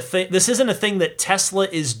really a thing. This isn't a thing that Tesla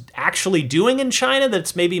is actually doing in China.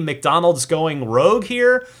 That's maybe McDonald's going rogue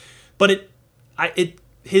here. But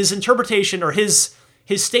his interpretation or his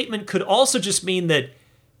statement could also just mean that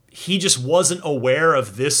he just wasn't aware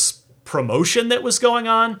of this promotion that was going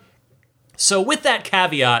on. So with that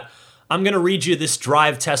caveat, I'm going to read you this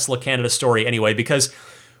Drive Tesla Canada story anyway, because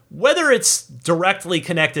whether it's directly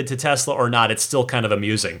connected to Tesla or not, it's still kind of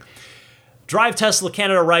amusing. Drive Tesla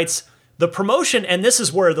Canada writes, "The promotion," and this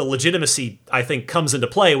is where the legitimacy, I think, comes into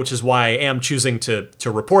play, which is why I am choosing to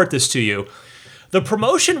report this to you. "The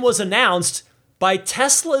promotion was announced by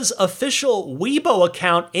Tesla's official Weibo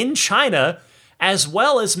account in China, as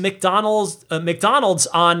well as McDonald's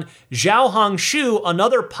on Xiaohongshu,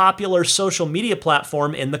 another popular social media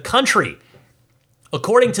platform in the country.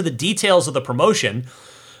 According to the details of the promotion,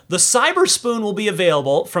 the Cyberspoon will be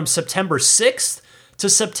available from September 6th to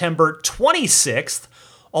September 26th,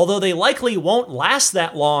 although they likely won't last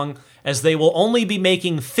that long, as they will only be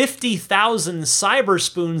making 50,000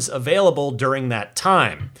 Cyberspoons available during that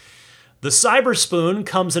time. The Cyberspoon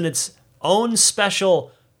comes in its own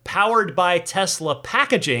special powered by Tesla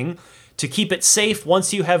packaging to keep it safe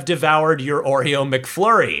once you have devoured your Oreo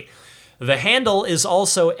McFlurry. The handle is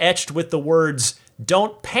also etched with the words,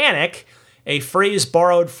 'Don't panic,' a phrase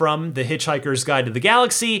borrowed from The Hitchhiker's Guide to the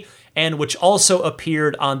Galaxy, and which also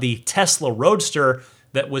appeared on the Tesla Roadster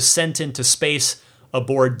that was sent into space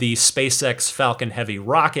aboard the SpaceX Falcon Heavy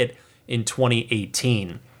rocket in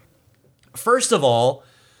 2018. First of all,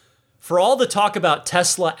 for all the talk about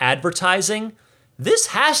Tesla advertising, this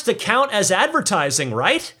has to count as advertising,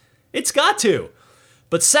 right? It's got to.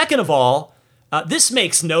 But second of all, this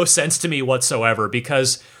makes no sense to me whatsoever,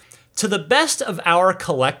 because to the best of our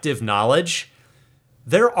collective knowledge,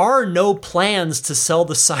 there are no plans to sell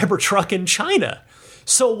the Cybertruck in China.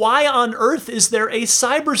 So why on earth is there a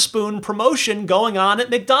Cyberspoon promotion going on at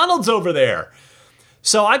McDonald's over there?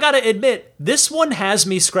 So I gotta admit, this one has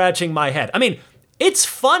me scratching my head. I mean, it's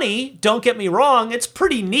funny, don't get me wrong, it's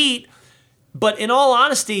pretty neat, but in all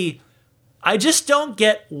honesty, I just don't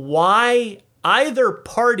get why either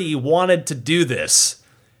party wanted to do this.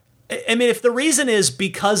 I mean, if the reason is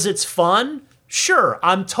because it's fun, sure,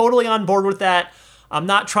 I'm totally on board with that. I'm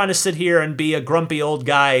not trying to sit here and be a grumpy old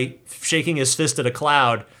guy shaking his fist at a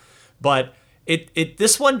cloud, but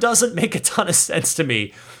this one doesn't make a ton of sense to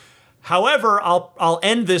me. However, I'll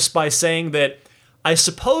end this by saying that I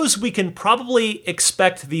suppose we can probably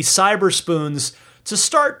expect the Cyberspoons to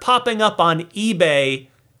start popping up on eBay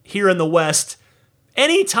here in the West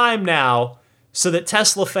anytime now, so that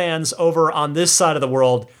Tesla fans over on this side of the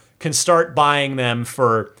world can start buying them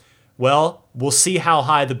for, well, we'll see how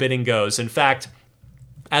high the bidding goes. In fact,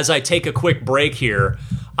 as I take a quick break here,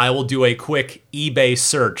 I will do a quick eBay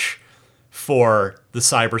search for the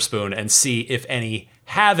Cyberspoon and see if any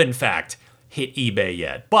have in fact hit eBay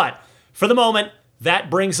yet. But for the moment, that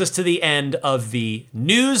brings us to the end of the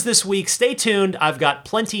news this week. Stay tuned. I've got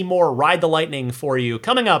plenty more Ride the Lightning for you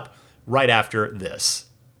coming up right after this.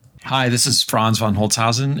 Hi, this is Franz von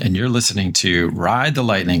Holzhausen, and you're listening to Ride the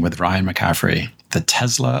Lightning with Ryan McCaffrey, the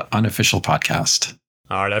Tesla unofficial podcast.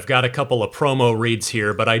 All right, I've got a couple of promo reads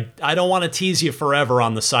here, but I don't want to tease you forever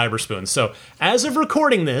on the Cyberspoon. So as of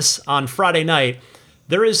recording this on Friday night,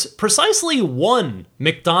 there is precisely one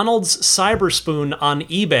McDonald's Cyberspoon on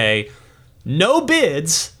eBay. No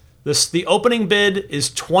bids. The opening bid is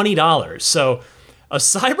 $20. So a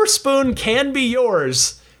Cyberspoon can be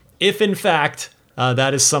yours if, in fact,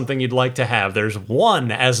 that is something you'd like to have. There's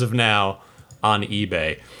one as of now on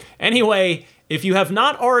eBay. Anyway, if you have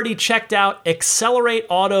not already checked out Accelerate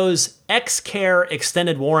Auto's X-Care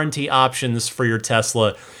extended warranty options for your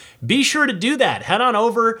Tesla, be sure to do that. Head on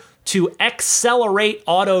over to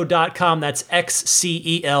accelerateauto.com. That's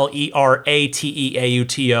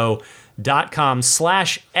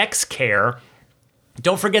XCELERATEAUTO.com/XCare.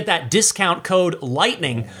 Don't forget that discount code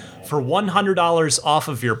LIGHTNING for $100 off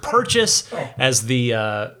of your purchase, as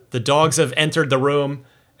the dogs have entered the room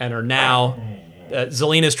and are now...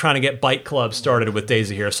 Zelina's trying to get Bite Club started with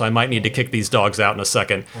Daisy here, so I might need to kick these dogs out in a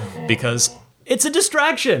second because it's a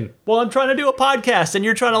distraction while I'm trying to do a podcast and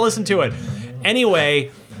you're trying to listen to it.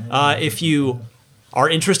 Anyway, if you are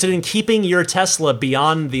interested in keeping your Tesla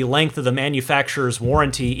beyond the length of the manufacturer's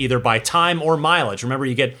warranty, either by time or mileage, remember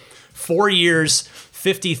you get 4 years,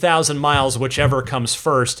 50,000 miles, whichever comes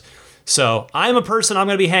first. So I'm a person, I'm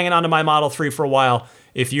going to be hanging on to my Model 3 for a while.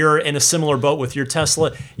 If you're in a similar boat with your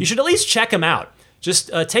Tesla, you should at least check them out.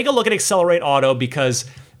 Just take a look at Accelerate Auto because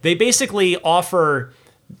they basically offer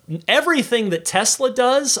everything that Tesla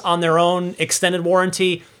does on their own extended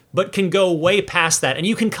warranty, but can go way past that, and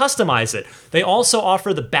you can customize it. They also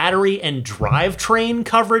offer the battery and drivetrain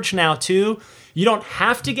coverage now too. You don't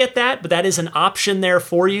have to get that, but that is an option there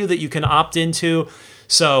for you that you can opt into.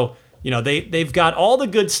 So, you know, they've got all the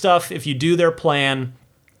good stuff if you do their plan,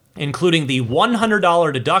 including the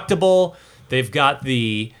 $100 deductible. They've got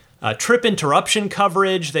the trip interruption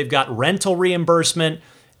coverage. They've got rental reimbursement.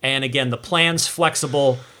 And again, the plan's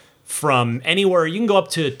flexible from anywhere. You can go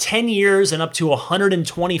up to 10 years and up to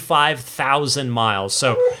 125,000 miles.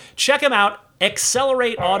 So check them out.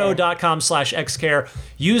 accelerateauto.com/xcare.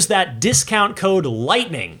 Use that discount code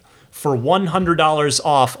LIGHTNING for $100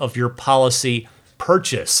 off of your policy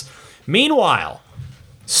purchase. Meanwhile,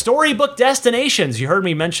 Storybook Destinations, you heard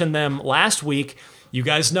me mention them last week. You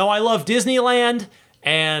guys know I love Disneyland,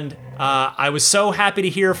 and I was so happy to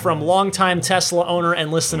hear from longtime Tesla owner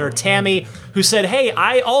and listener Tammy, who said, hey,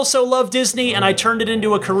 I also love Disney, and I turned it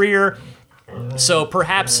into a career. So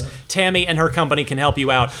perhaps Tammy and her company can help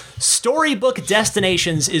you out. Storybook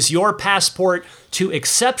Destinations is your passport to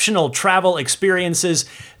exceptional travel experiences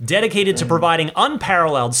dedicated to providing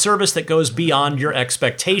unparalleled service that goes beyond your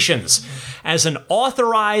expectations. As an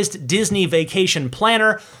authorized Disney vacation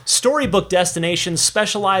planner, Storybook Destinations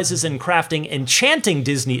specializes in crafting enchanting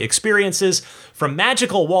Disney experiences, from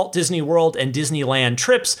magical Walt Disney World and Disneyland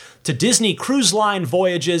trips to Disney Cruise Line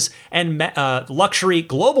voyages and luxury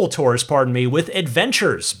global tours, with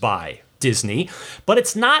Adventures by Disney. But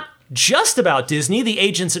it's not just about Disney. The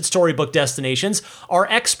agents at Storybook Destinations are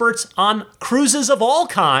experts on cruises of all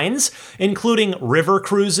kinds, including river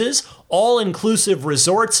cruises, all-inclusive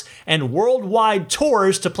resorts, and worldwide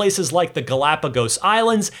tours to places like the Galapagos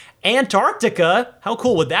Islands, Antarctica, how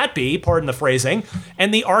cool would that be, pardon the phrasing,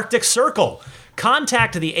 and the Arctic Circle.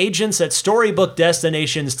 Contact the agents at Storybook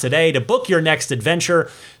Destinations today to book your next adventure.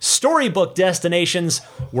 Storybook Destinations,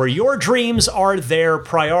 where your dreams are their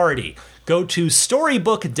priority. Go to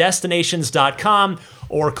StorybookDestinations.com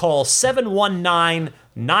or call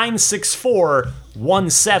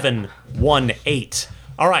 719-964-1718.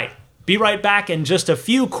 All right, be right back in just a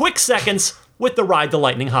few quick seconds with the Ride the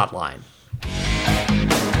Lightning hotline.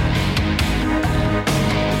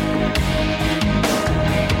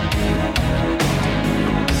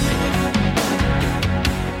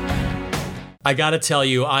 I gotta tell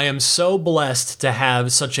you, I am so blessed to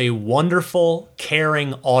have such a wonderful,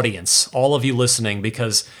 caring audience, all of you listening,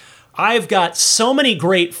 because I've got so many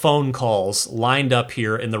great phone calls lined up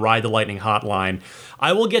here in the Ride the Lightning hotline.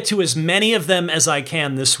 I will get to as many of them as I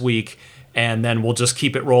can this week, and then we'll just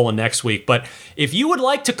keep it rolling next week. But if you would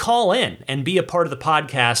like to call in and be a part of the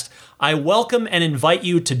podcast, I welcome and invite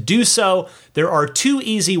you to do so. There are two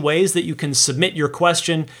easy ways that you can submit your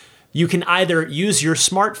question. You can either use your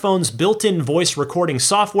smartphone's built-in voice recording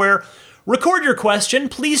software, record your question.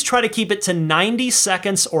 Please try to keep it to 90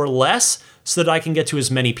 seconds or less so that I can get to as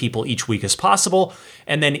many people each week as possible,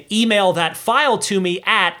 and then email that file to me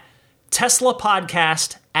at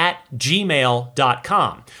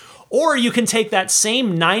teslapodcast@gmail.com. Or you can take that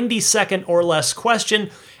same 90-second or less question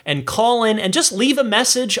and call in and just leave a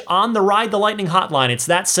message on the Ride the Lightning hotline. It's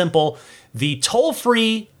that simple. The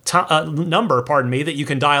toll-free number, that you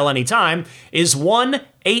can dial anytime is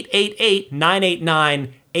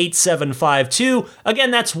 1-888-989-8752.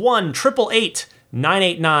 Again, that's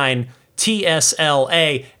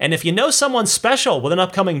 1-888-989-TSLA. And if you know someone special with an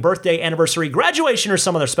upcoming birthday, anniversary, graduation, or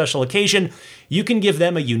some other special occasion, you can give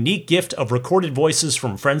them a unique gift of recorded voices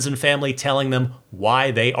from friends and family telling them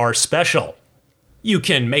why they are special. You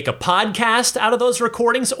can make a podcast out of those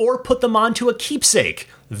recordings or put them onto a keepsake.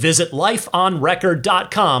 Visit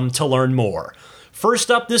lifeonrecord.com to learn more.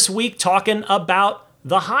 First up this week, talking about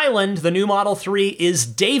the Highland, the new Model 3, is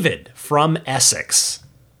David from Essex.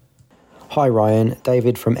 Hi Ryan,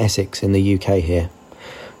 David from Essex in the UK here.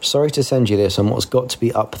 Sorry to send you this on what's got to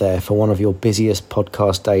be up there for one of your busiest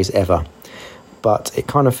podcast days ever, but it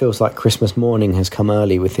kind of feels like Christmas morning has come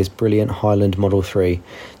early with this brilliant Highland Model 3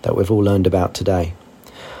 that we've all learned about today.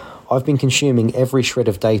 I've been consuming every shred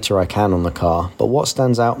of data I can on the car, but what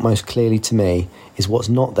stands out most clearly to me is what's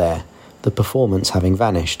not there, the performance having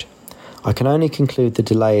vanished. I can only conclude the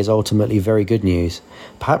delay is ultimately very good news.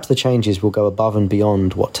 Perhaps the changes will go above and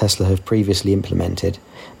beyond what Tesla have previously implemented.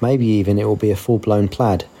 Maybe even it will be a full-blown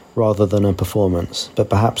plaid rather than a performance, but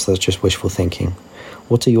perhaps that's just wishful thinking.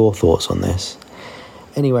 What are your thoughts on this?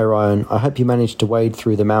 Anyway, Ryan, I hope you managed to wade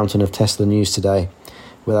through the mountain of Tesla news today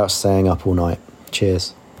without staying up all night.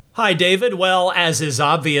 Cheers. Hi, David. Well, as is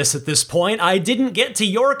obvious at this point, I didn't get to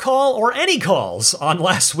your call or any calls on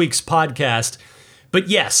last week's podcast. But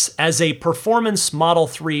yes, as a performance Model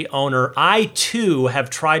 3 owner, I too have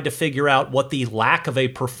tried to figure out what the lack of a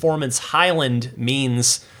performance Highland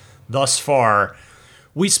means thus far.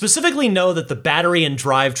 We specifically know that the battery and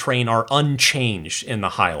drivetrain are unchanged in the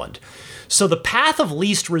Highland. So the path of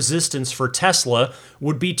least resistance for Tesla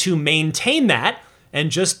would be to maintain that and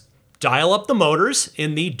just dial up the motors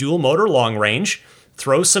in the dual motor long range,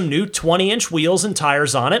 throw some new 20-inch wheels and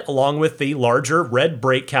tires on it, along with the larger red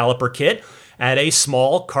brake caliper kit, add a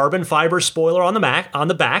small carbon fiber spoiler on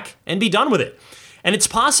the back, and be done with it. And it's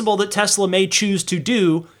possible that Tesla may choose to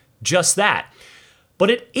do just that.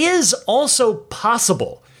 But it is also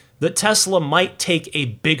possible that Tesla might take a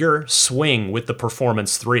bigger swing with the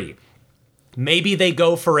Performance 3. Maybe they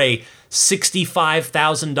go for a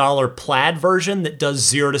 $65,000 plaid version that does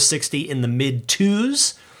 0 to 60 in the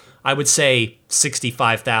mid-2s. I would say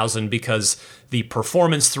 $65,000 because the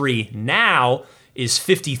Performance 3 now is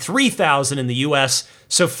 $53,000 in the US,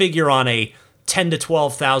 so figure on a $10,000 to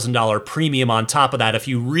 $12,000 premium on top of that if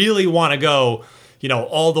you really want to go,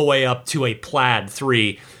 all the way up to a plaid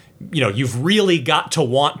 3. You've really got to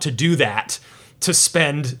want to do that to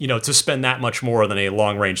spend that much more than a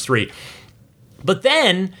long-range 3. But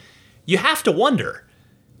then you have to wonder,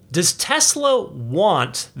 does Tesla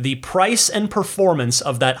want the price and performance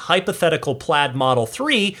of that hypothetical plaid Model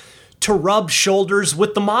 3 to rub shoulders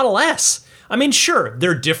with the Model S? I mean, sure,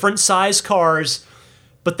 they're different size cars,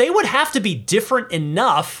 but they would have to be different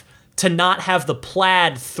enough to not have the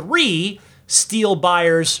plaid 3 steal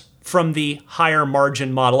buyers from the higher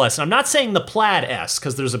margin Model S. And I'm not saying the plaid S,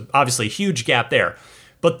 because there's obviously a huge gap there,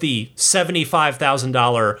 but the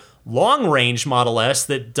 $75,000 long-range Model S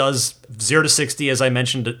that does 0 to 60, as I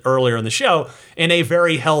mentioned earlier in the show, in a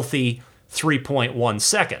very healthy 3.1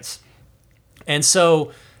 seconds. And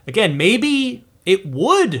so, again, maybe it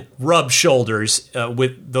would rub shoulders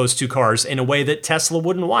with those two cars in a way that Tesla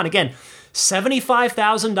wouldn't want. Again,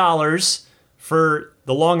 $75,000 for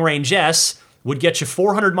the long-range S would get you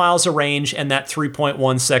 400 miles of range and that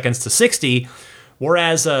 3.1 seconds to 60,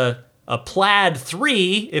 whereas a plaid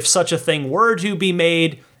 3, if such a thing were to be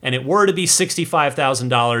made, and it were to be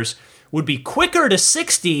 $65,000, would be quicker to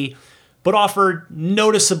 60, but offer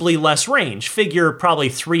noticeably less range. Figure probably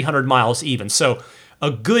 300 miles even. So a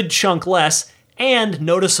good chunk less and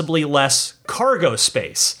noticeably less cargo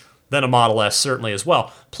space than a Model S certainly as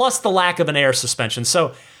well. Plus the lack of an air suspension.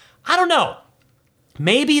 So I don't know.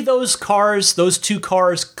 Maybe those two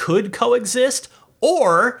cars could coexist,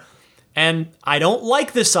 or, and I don't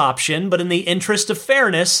like this option, but in the interest of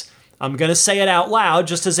fairness, I'm going to say it out loud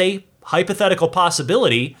just as a hypothetical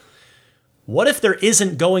possibility. What if there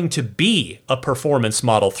isn't going to be a performance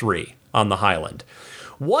Model 3 on the Highland?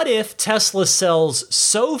 What if Tesla sells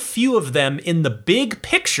so few of them in the big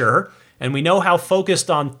picture, and we know how focused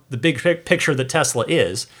on the big picture that Tesla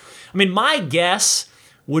is? I mean, my guess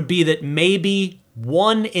would be that maybe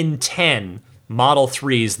 1 in 10 Model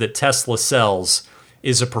 3s that Tesla sells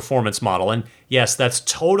is a performance model. And yes, that's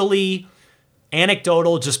totally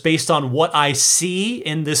anecdotal, just based on what I see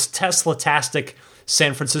in this Tesla-tastic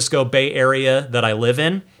San Francisco Bay Area that I live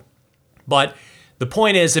in. But the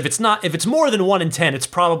point is, if it's more than 1 in 10, it's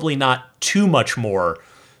probably not too much more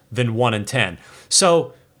than 1 in 10.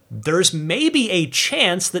 So there's maybe a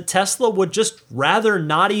chance that Tesla would just rather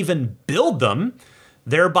not even build them,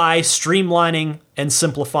 thereby streamlining and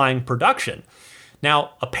simplifying production.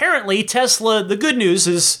 Now, apparently Tesla, the good news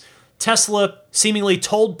is Tesla seemingly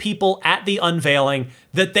told people at the unveiling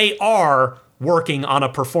that they are working on a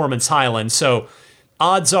performance Highland. So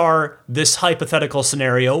odds are this hypothetical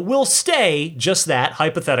scenario will stay just that,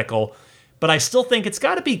 hypothetical, but I still think it's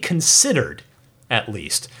got to be considered, at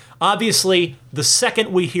least. Obviously, the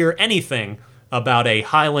second we hear anything about a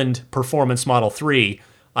Highland Performance Model 3,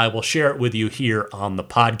 I will share it with you here on the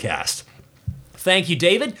podcast. Thank you,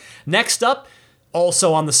 David. Next up,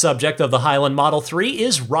 also on the subject of the Highland Model 3,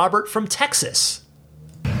 is Robert from Texas.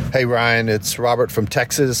 Hey Ryan, it's Robert from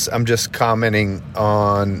Texas. I'm just commenting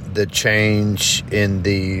on the change in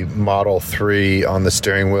the Model 3 on the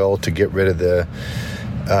steering wheel to get rid of the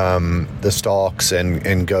stalks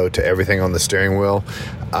and go to everything on the steering wheel.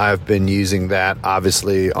 I've been using that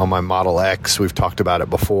obviously on my Model X. We've talked about it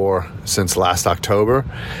before since last October.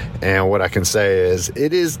 And what I can say is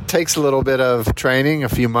takes a little bit of training, a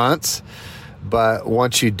few months. But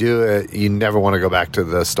once you do it, you never want to go back to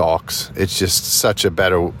the stalks. It's just such a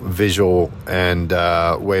better visual and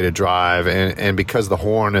way to drive. And because the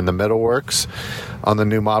horn in the middle works on the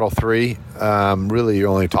new Model 3, really you're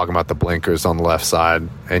only talking about the blinkers on the left side.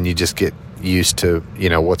 And you just get used to,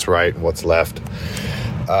 what's right and what's left.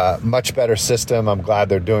 Much better system. I'm glad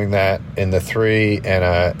they're doing that in the 3. And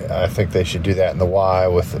I think they should do that in the Y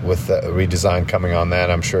with the redesign coming on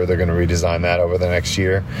that. I'm sure they're going to redesign that over the next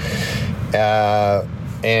year.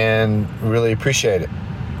 And really appreciate it.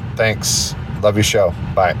 Thanks. Love your show.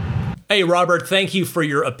 Bye. Hey, Robert, thank you for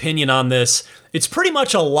your opinion on this. It's pretty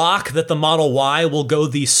much a lock that the Model Y will go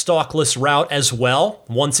the stalkless route as well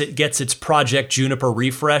once it gets its Project Juniper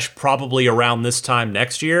refresh, probably around this time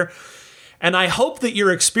next year. And I hope that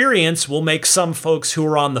your experience will make some folks who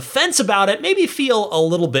are on the fence about it maybe feel a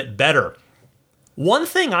little bit better. One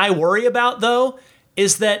thing I worry about, though,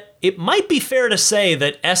 is that it might be fair to say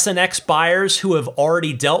that S and X buyers who have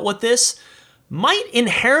already dealt with this might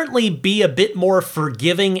inherently be a bit more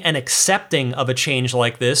forgiving and accepting of a change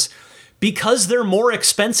like this because they're more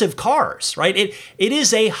expensive cars, right? It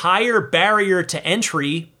is a higher barrier to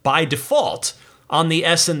entry by default on the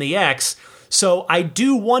S and the X. So I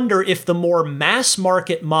do wonder if the more mass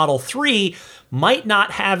market Model 3 might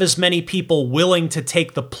not have as many people willing to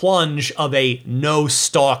take the plunge of a no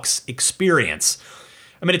stalks experience.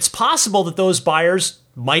 I mean, it's possible that those buyers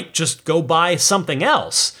might just go buy something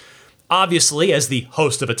else. Obviously, as the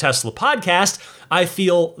host of a Tesla podcast, I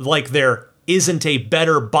feel like there isn't a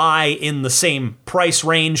better buy in the same price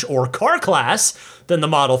range or car class than the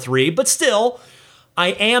Model 3, but still, I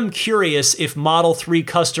am curious if Model 3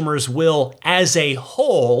 customers will, as a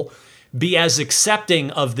whole, be as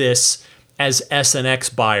accepting of this as S and X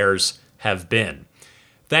buyers have been.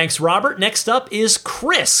 Thanks, Robert. Next up is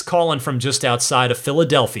Chris, calling from just outside of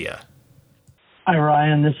Philadelphia. Hi,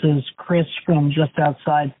 Ryan. This is Chris from just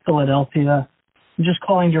outside Philadelphia. I'm just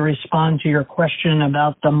calling to respond to your question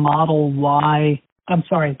about the Model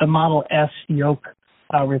S yoke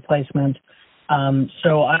replacement.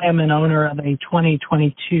 So I am an owner of a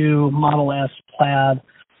 2022 Model S Plaid,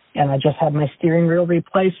 and I just had my steering wheel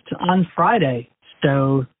replaced on Friday,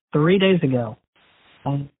 so 3 days ago.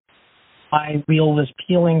 My wheel was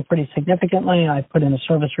peeling pretty significantly. I put in a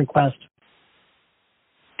service request,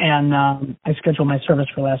 and I scheduled my service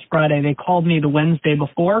for last Friday. They called me the Wednesday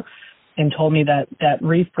before and told me that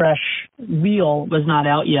refresh wheel was not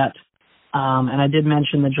out yet. And I did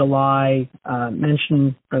mention the July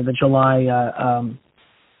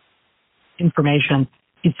information.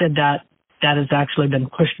 He said that has actually been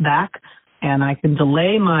pushed back, and I can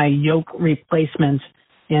delay my yoke replacement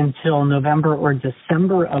until November or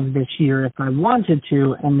December of this year if I wanted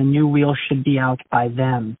to, and the new wheel should be out by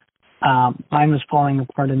then. Mine was falling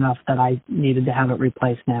apart enough that I needed to have it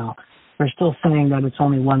replaced now. They're still saying that it's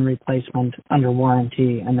only one replacement under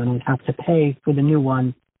warranty, and then I'd have to pay for the new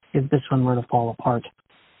one if this one were to fall apart.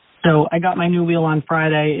 So I got my new wheel on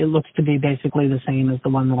Friday. It looks to be basically the same as the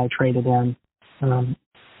one that I traded in.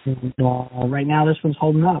 Right now, this one's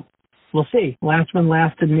holding up. We'll see. Last one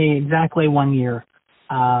lasted me exactly 1 year,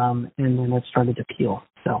 and then it started to peel.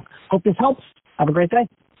 So hope this helps. Have a great day.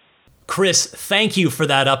 Chris, thank you for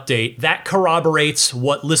that update. That corroborates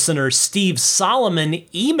what listener Steve Solomon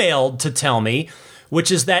emailed to tell me,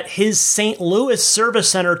 which is that his St. Louis service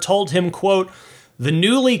center told him, quote, "The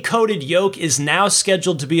newly coated yoke is now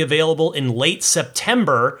scheduled to be available in late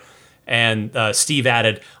September." And Steve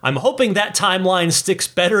added, "I'm hoping that timeline sticks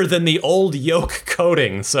better than the old yoke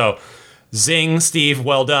coating." So zing, Steve,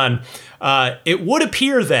 well done. It would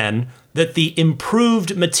appear then that the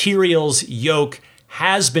improved materials yoke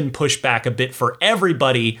has been pushed back a bit for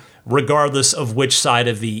everybody, regardless of which side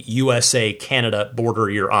of the USA-Canada border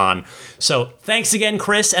you're on. So thanks again,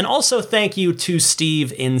 Chris, and also thank you to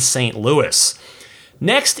Steve in St. Louis.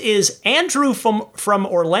 Next is Andrew from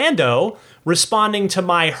Orlando, responding to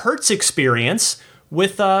my Hertz experience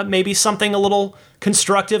with maybe something a little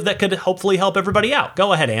constructive that could hopefully help everybody out.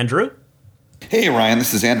 Go ahead, Andrew. Hey, Ryan,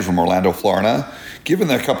 this is Andrew from Orlando, Florida.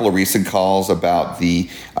 Given a couple of recent calls about the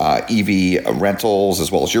EV rentals,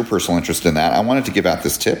 as well as your personal interest in that, I wanted to give out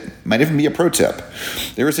this tip. It might even be a pro tip.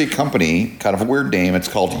 There is a company, kind of a weird name, it's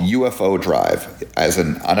called UFO Drive, as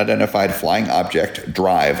an unidentified flying object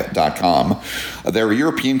drive.com. They're a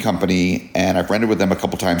European company, and I've rented with them a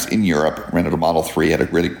couple times in Europe. Rented a Model 3, had a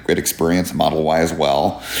really great experience, Model Y as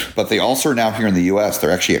well. But they also are now here in the US.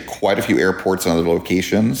 They're actually at quite a few airports and other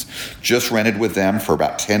locations. Just rented with them for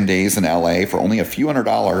about 10 days in LA for only a few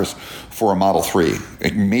 $100s for a Model 3.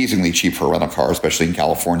 Amazingly cheap for a rental car, especially in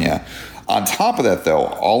California. On top of that, though,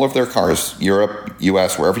 all of their cars, Europe,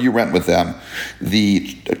 US, wherever you rent with them,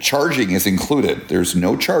 the charging is included. There's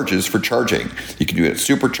no charges for charging. You can do it at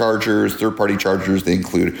Superchargers, third-party chargers. They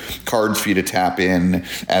include cards for you to tap in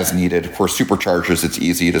as needed. For Superchargers, it's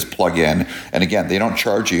easy. You just plug in. And again, they don't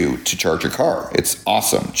charge you to charge your car. It's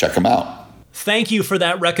awesome. Check them out. Thank you for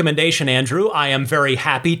that recommendation, Andrew. I am very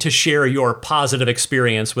happy to share your positive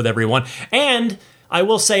experience with everyone. And I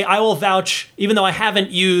will say, I will vouch, even though I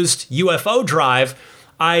haven't used UFO Drive,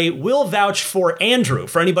 I will vouch for Andrew.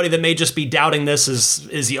 For anybody that may just be doubting this,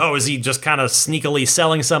 is he just kind of sneakily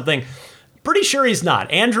selling something? Pretty sure he's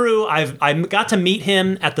not. Andrew, I got to meet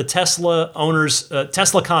him at the Tesla owners,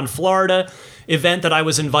 TeslaCon Florida event that I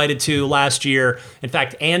was invited to last year. In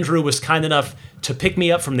fact, Andrew was kind enough to pick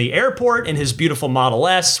me up from the airport in his beautiful Model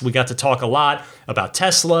S. We got to talk a lot about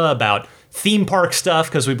Tesla, about theme park stuff,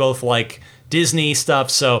 because we both like Disney stuff.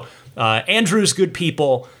 So Andrew's good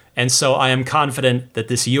people, and so I am confident that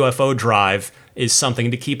this UFO Drive is something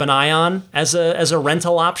to keep an eye on as a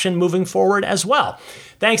rental option moving forward as well.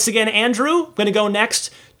 Thanks again, Andrew. I'm going to go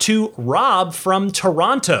next to Rob from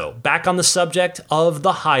Toronto, back on the subject of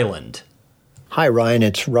the Highland. Hi, Ryan.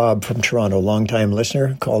 It's Rob from Toronto, longtime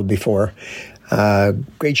listener, called before.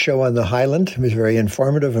 Great show on the Highland. It was very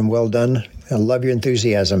informative and well done. I love your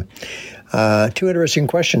enthusiasm. Two interesting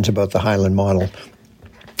questions about the Highland model.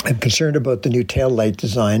 I'm concerned about the new taillight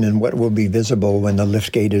design and what will be visible when the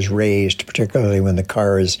liftgate is raised, particularly when the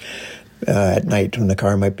car is at night, when the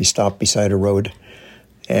car might be stopped beside a road.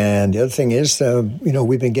 And the other thing is,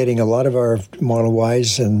 we've been getting a lot of our Model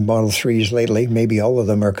Ys and Model 3s lately. Maybe all of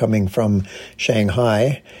them are coming from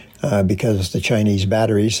Shanghai because of the Chinese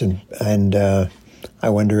batteries. And I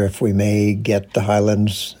wonder if we may get the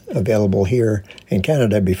Highlands available here in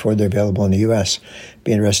Canada before they're available in the U.S.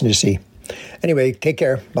 Be interesting to see. Anyway, take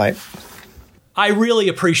care. Bye. I really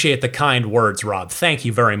appreciate the kind words, Rob. Thank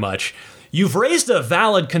you very much. You've raised a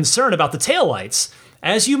valid concern about the taillights.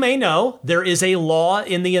 As you may know, there is a law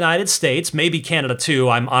in the United States, maybe Canada too,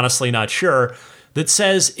 I'm honestly not sure, that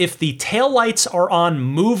says if the taillights are on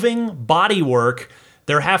moving bodywork,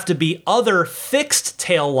 there have to be other fixed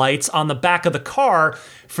taillights on the back of the car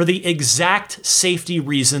for the exact safety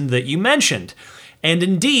reason that you mentioned. And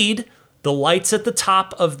indeed, the lights at the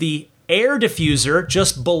top of the air diffuser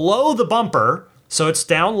just below the bumper, so it's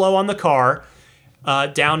down low on the car,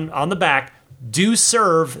 down on the back, do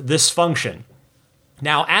serve this function.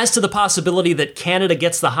 Now, as to the possibility that Canada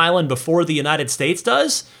gets the Highland before the United States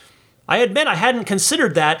does, I admit I hadn't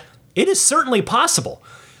considered that. It is certainly possible.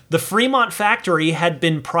 The Fremont factory had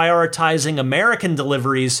been prioritizing American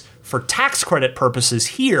deliveries for tax credit purposes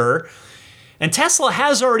here, and Tesla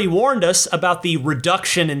has already warned us about the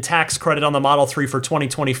reduction in tax credit on the Model 3 for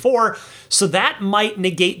 2024, so that might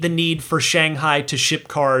negate the need for Shanghai to ship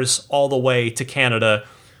cars all the way to Canada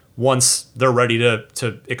once they're ready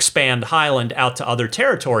to expand Highland out to other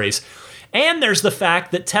territories. And there's the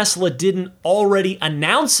fact that Tesla didn't already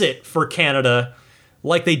announce it for Canada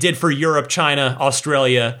like they did for Europe, China,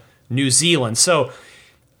 Australia, New Zealand. So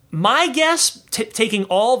my guess, taking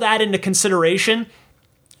all that into consideration,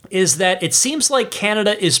 is that it seems like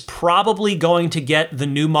Canada is probably going to get the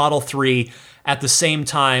new Model 3 at the same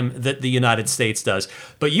time that the United States does.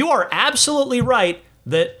 But you are absolutely right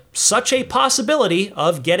that such a possibility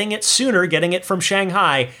of getting it sooner, getting it from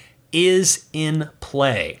Shanghai, is in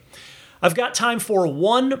play. I've got time for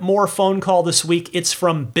one more phone call this week. It's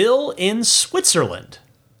from Bill in Switzerland.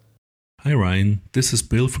 Hi Ryan, this is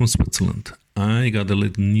Bill from Switzerland. I got a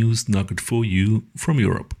little news nugget for you from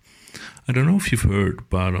Europe. I don't know if you've heard,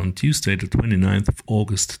 but on Tuesday the 29th of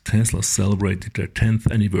August, Tesla celebrated their 10th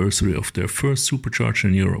anniversary of their first supercharger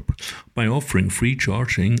in Europe by offering free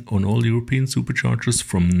charging on all European superchargers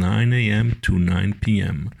from 9 a.m. to 9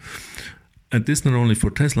 p.m. And this not only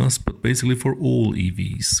for Teslas, but basically for all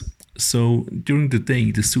EVs. So during the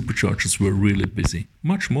day, the superchargers were really busy,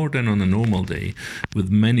 much more than on a normal day, with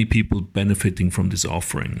many people benefiting from this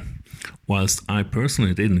offering. Whilst I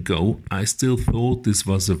personally didn't go, I still thought this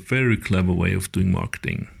was a very clever way of doing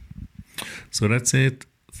marketing. So that's it.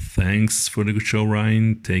 Thanks for the good show,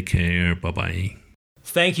 Ryan. Take care. Bye-bye.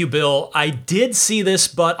 Thank you, Bill. I did see this,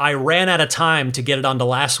 but I ran out of time to get it onto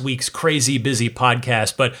last week's crazy busy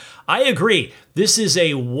podcast. But I agree. This is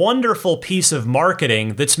a wonderful piece of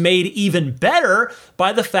marketing that's made even better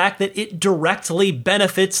by the fact that it directly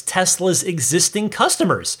benefits Tesla's existing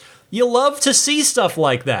customers. You love to see stuff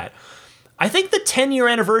like that. I think the 10-year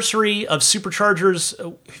anniversary of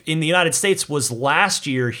superchargers in the United States was last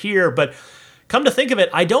year here, but come to think of it,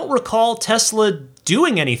 I don't recall Tesla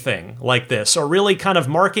doing anything like this or really kind of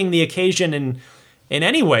marking the occasion in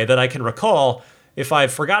any way that I can recall. If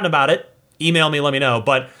I've forgotten about it, email me, let me know.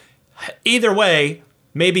 But either way,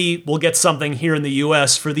 maybe we'll get something here in the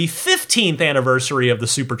US for the 15th anniversary of the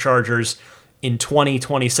superchargers in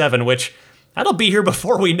 2027, which that'll be here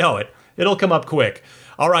before we know it. It'll come up quick.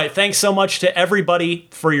 All right, thanks so much to everybody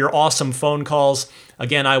for your awesome phone calls.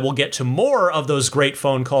 Again, I will get to more of those great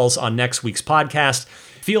phone calls on next week's podcast.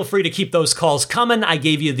 Feel free to keep those calls coming. I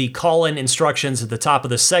gave you the call-in instructions at the top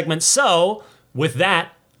of the segment. So with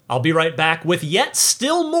that, I'll be right back with yet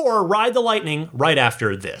still more Ride the Lightning right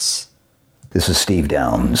after this. This is Steve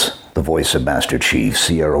Downs, the voice of Master Chief,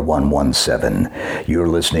 Sierra 117. You're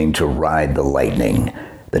listening to Ride the Lightning,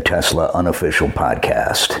 the Tesla unofficial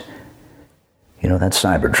podcast. You know, that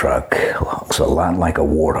Cybertruck looks a lot like a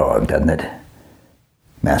warthog, doesn't it?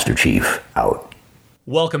 Master Chief, out.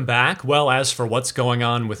 Welcome back. Well, as for what's going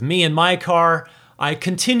on with me and my car, I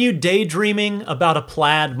continued daydreaming about a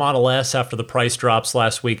plaid Model S after the price drops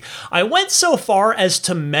last week. I went so far as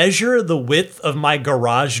to measure the width of my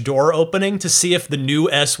garage door opening to see if the new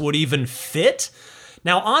S would even fit.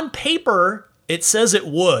 Now, on paper, it says it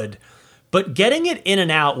would, but getting it in and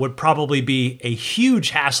out would probably be a huge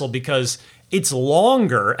hassle because it's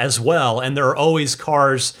longer as well, and there are always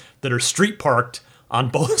cars that are street parked on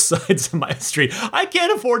both sides of my street. I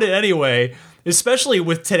can't afford it anyway, especially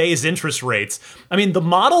with today's interest rates. I mean, the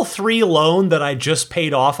Model 3 loan that I just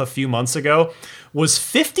paid off a few months ago was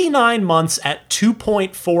 59 months at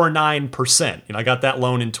 2.49%. I got that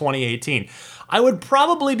loan in 2018. I would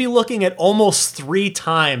probably be looking at almost 3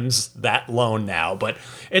 times that loan now, but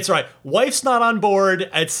it's all right. Wife's not on board.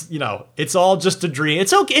 It's all just a dream.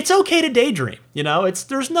 It's okay to daydream.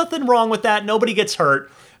 There's nothing wrong with that. Nobody gets hurt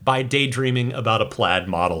by daydreaming about a plaid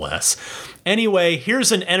Model S. Anyway,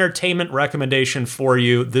 here's an entertainment recommendation for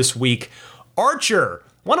you this week. Archer,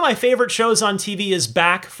 one of my favorite shows on TV, is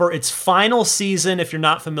back for its final season. If you're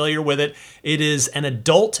not familiar with it, it is an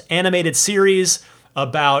adult animated series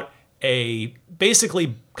about a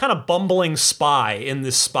basically kind of bumbling spy in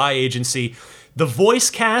this spy agency. The voice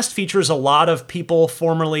cast features a lot of people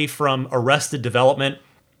formerly from Arrested Development,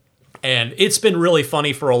 and it's been really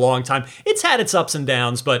funny for a long time. It's had its ups and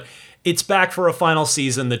downs, but it's back for a final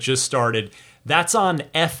season that just started. That's on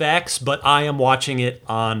FX, but I am watching it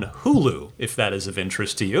on Hulu, if that is of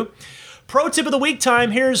interest to you. Pro tip of the week time,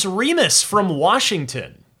 here's Remus from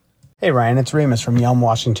Washington. Hey Ryan, it's Remus from Yelm,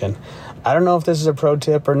 Washington. I don't know if this is a pro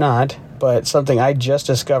tip or not, but something I just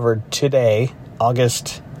discovered today,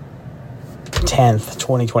 August 10th,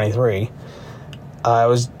 2023. I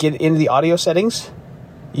was getting into the audio settings.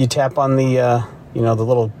 You tap on the the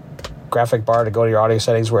little graphic bar to go to your audio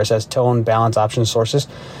settings where it says tone, balance, options, sources.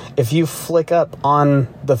 If you flick up on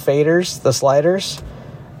the faders, the sliders,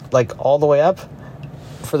 like all the way up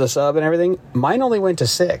for the sub and everything, mine only went to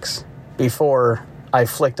 6 before I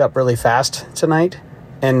flicked up really fast tonight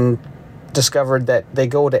and discovered that they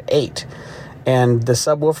go to 8. And the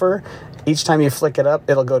subwoofer, each time you flick it up,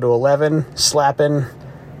 it'll go to 11, slapping,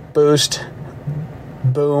 boost,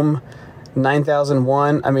 boom,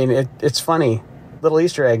 9001. I mean, it's funny. little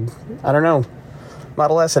Easter egg. I don't know.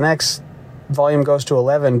 Model S and X volume goes to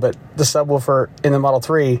 11, but the subwoofer in the Model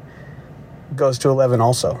 3 goes to 11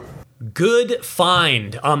 also. Good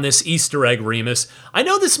find on this Easter egg, Remus. I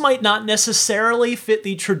know this might not necessarily fit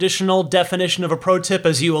the traditional definition of a pro tip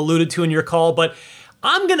as you alluded to in your call, but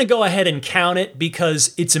I'm going to go ahead and count it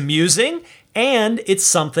because it's amusing and it's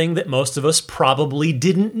something that most of us probably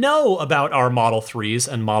didn't know about our Model 3s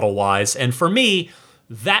and Model Ys. And for me,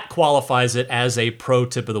 that qualifies it as a pro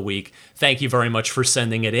tip of the week. Thank you very much for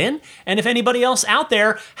sending it in. And if anybody else out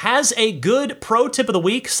there has a good pro tip of the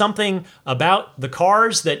week, something about the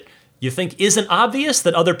cars that you think isn't obvious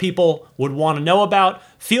that other people would want to know about,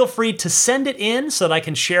 feel free to send it in so that I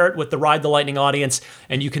can share it with the Ride the Lightning audience.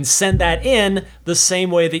 And you can send that in the same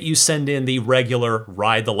way that you send in the regular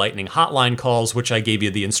Ride the Lightning hotline calls, which I gave you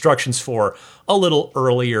the instructions for a little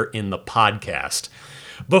earlier in the podcast.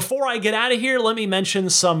 Before I get out of here, let me mention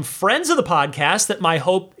some friends of the podcast that my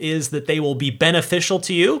hope is that they will be beneficial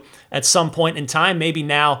to you at some point in time, maybe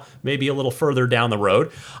now, maybe a little further down the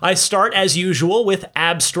road. I start, as usual, with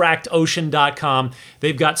AbstractOcean.com.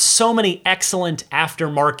 They've got so many excellent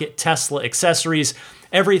aftermarket Tesla accessories,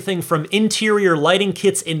 everything from interior lighting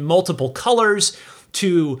kits in multiple colors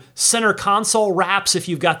to center console wraps if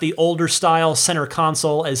you've got the older style center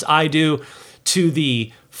console, as I do, to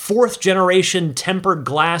the 4th generation tempered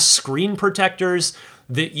glass screen protectors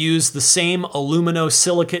that use the same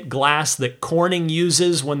aluminosilicate glass that Corning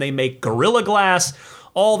uses when they make Gorilla Glass.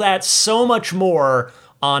 All that, so much more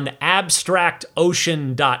on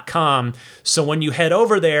abstractocean.com. So when you head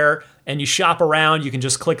over there and you shop around, you can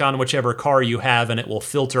just click on whichever car you have and it will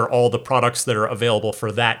filter all the products that are available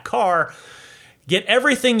for that car. Get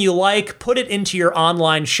everything you like, put it into your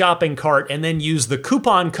online shopping cart, and then use the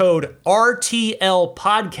coupon code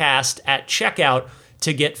RTLPodcast at checkout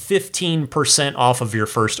to get 15% off of your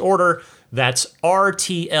first order. That's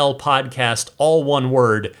RTL Podcast, all one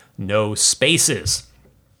word, no spaces.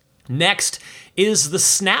 Next is the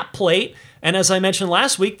Snap Plate, and as I mentioned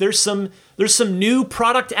last week, there's some new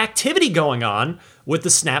product activity going on with the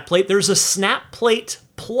Snap Plate. There's a Snap Plate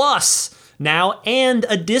Plus now and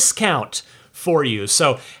a discount for you.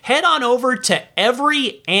 So head on over to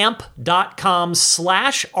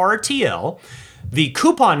everyamp.com/RTL. The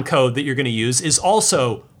coupon code that you're going to use is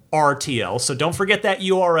also RTL. So don't forget that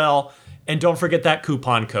URL and don't forget that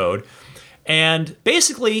coupon code. And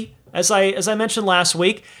basically, as I mentioned last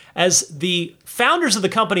week, as the founders of the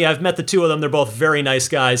company, I've met the two of them. They're both very nice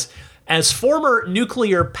guys. As former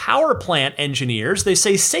nuclear power plant engineers, they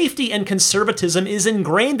say safety and conservatism is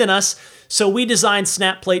ingrained in us, so we designed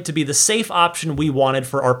Snap Plate to be the safe option we wanted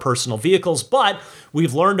for our personal vehicles. But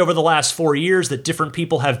we've learned over the last 4 years that different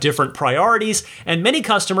people have different priorities, and many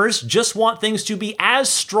customers just want things to be as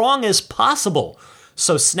strong as possible.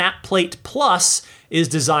 So Snap Plate Plus is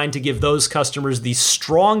designed to give those customers the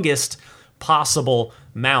strongest possible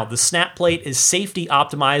mount. The Snap Plate is safety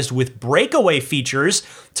optimized with breakaway features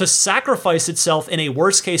to sacrifice itself in a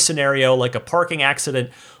worst case scenario like a parking accident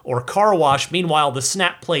or car wash. Meanwhile, the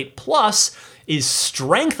Snap Plate Plus is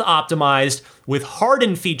strength optimized with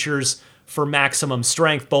hardened features for maximum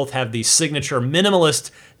strength. Both have the signature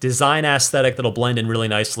minimalist design aesthetic that'll blend in really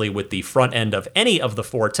nicely with the front end of any of the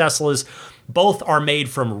 4 Teslas. Both are made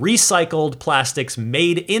from recycled plastics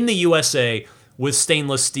made in the USA with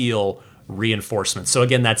stainless steel reinforcements. So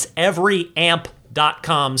again, that's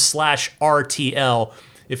everyamp.com/RTL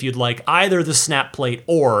if you'd like either the Snap Plate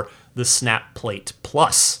or the Snap Plate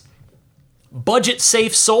Plus.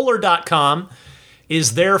 BudgetSafeSolar.com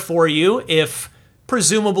is there for you if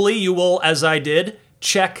presumably you will, as I did,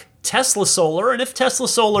 check Tesla Solar. And if Tesla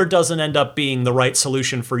Solar doesn't end up being the right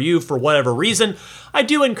solution for you for whatever reason, I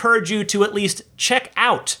do encourage you to at least check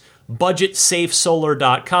out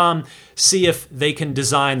BudgetSafeSolar.com. See if they can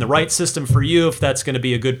design the right system for you, if that's going to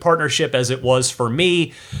be a good partnership as it was for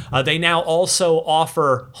me. They now also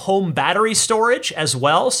offer home battery storage as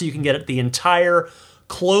well, so you can get the entire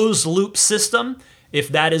closed loop system. If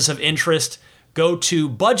that is of interest, go to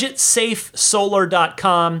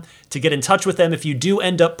BudgetSafeSolar.com to get in touch with them. If you do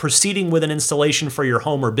end up proceeding with an installation for your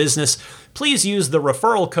home or business, please use the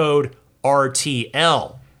referral code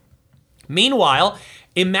RTL. Meanwhile,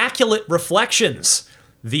 Immaculate Reflections,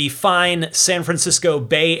 the fine San Francisco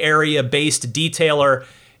Bay Area based detailer.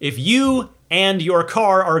 If you and your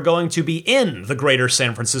car are going to be in the greater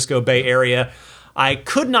San Francisco Bay Area, I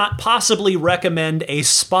could not possibly recommend a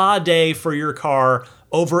spa day for your car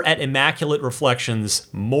over at Immaculate Reflections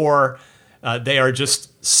more. They are just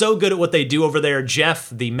so good at what they do over there. Jeff,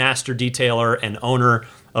 the master detailer and owner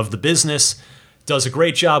of the business, does a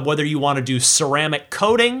great job, whether you want to do ceramic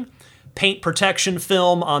coating, paint protection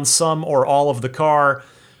film on some or all of the car,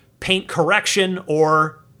 paint correction,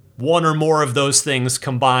 or one or more of those things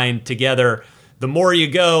combined together. The more you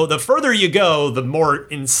go, the further you go, the more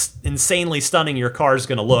insanely stunning your car is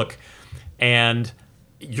going to look. And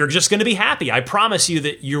you're just going to be happy. I promise you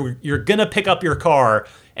that you're going to pick up your car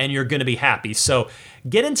and you're going to be happy. So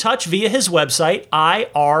get in touch via his website,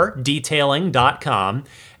 irdetailing.com.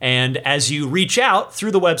 And as you reach out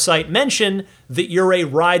through the website, mention that you're a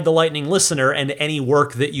Ride the Lightning listener, and any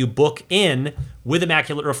work that you book in with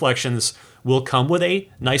Immaculate Reflections will come with a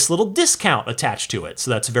nice little discount attached to it. So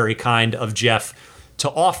that's very kind of Jeff to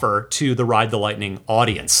offer to the Ride the Lightning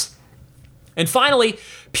audience. And finally,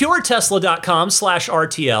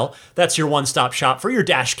 puretesla.com/RTL. That's your one-stop shop for your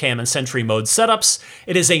dash cam and Sentry mode setups.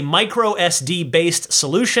 It is a micro SD-based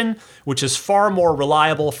solution, which is far more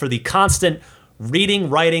reliable for the constant reading,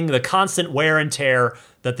 writing, the constant wear and tear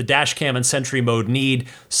that the dash cam and Sentry mode need.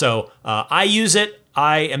 So I use it.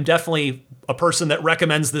 I am definitely a person that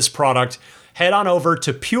recommends this product. Head on over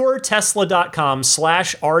to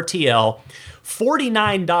puretesla.com/RTL.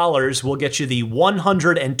 $49 will get you the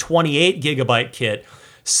 128 gigabyte kit.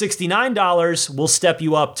 $69 will step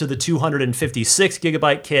you up to the 256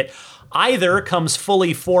 gigabyte kit. Either comes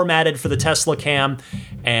fully formatted for the Tesla Cam,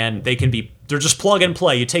 and they're just plug and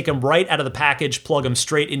play. You take them right out of the package, plug them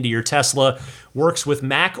straight into your Tesla. Works with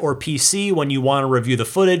Mac or PC when you want to review the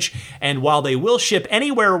footage. And while they will ship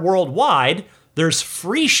anywhere worldwide, there's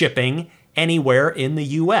free shipping anywhere in the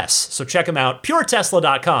US. So check them out,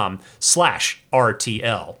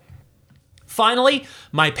 puretesla.com/RTL. Finally,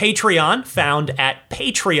 my Patreon, found at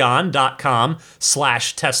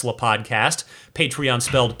patreon.com/Tesla Podcast. Patreon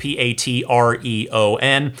spelled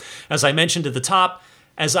Patreon. As I mentioned at the top,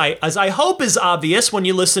 as I hope is obvious when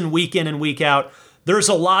you listen week in and week out, there's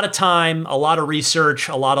a lot of time, a lot of research,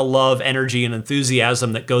 a lot of love, energy, and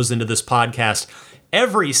enthusiasm that goes into this podcast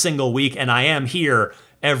every single week, and I am here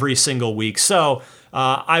every single week. So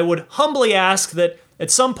I would humbly ask that at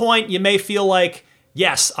some point you may feel like,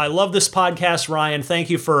 yes, I love this podcast, Ryan.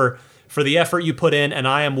 Thank you for the effort you put in, and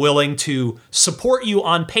I am willing to support you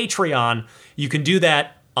on Patreon. You can do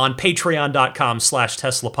that on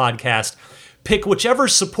patreon.com/Tesla Podcast. Pick whichever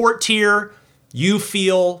support tier you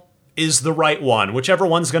feel is the right one, whichever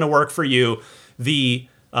one's going to work for you. The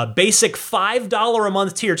basic $5 a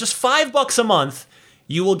month tier, just $5 a month,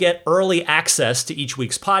 you will get early access to each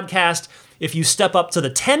week's podcast. If you step up to the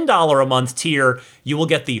 $10 a month tier, you will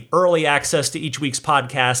get the early access to each week's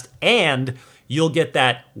podcast, and you'll get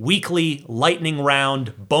that weekly lightning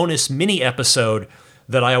round bonus mini episode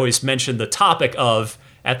that I always mention the topic of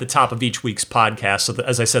at the top of each week's podcast. So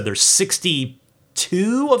as I said, there's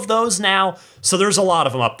 62 of those now. So there's a lot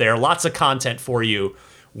of them up there. Lots of content for you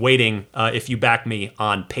waiting if you back me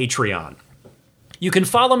on Patreon. You can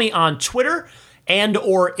follow me on Twitter and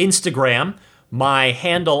or Instagram. My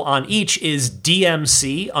handle on each is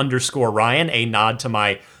DMC_Ryan, a nod to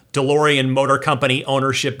my DeLorean Motor Company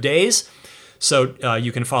ownership days. So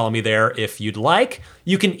you can follow me there if you'd like.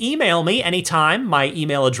 You can email me anytime. My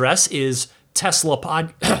email address is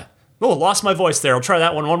TeslaPod... Oh, lost my voice there. I'll try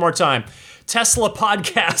that one more time.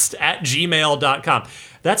 TeslaPodcast@gmail.com.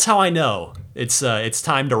 That's how I know it's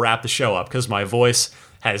time to wrap the show up, because my voice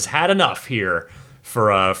has had enough here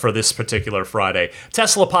for this particular Friday.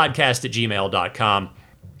 TeslaPodcast@gmail.com.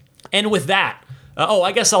 And with that,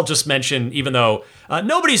 I guess I'll just mention, even though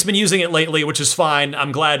nobody's been using it lately, which is fine,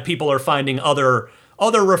 I'm glad people are finding other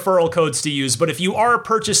referral codes to use. But if you are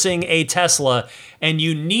purchasing a Tesla and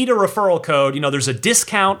you need a referral code, there's a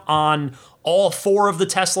discount on all 4 of the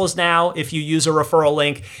Teslas now if you use a referral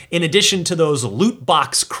link, in addition to those loot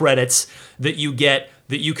box credits that you get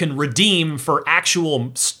that you can redeem for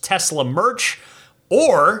actual Tesla merch,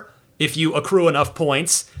 or if you accrue enough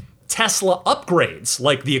points, Tesla upgrades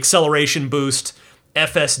like the acceleration boost,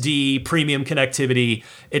 FSD, premium connectivity,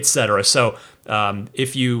 etc. So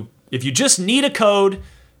if you just need a code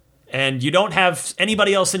and you don't have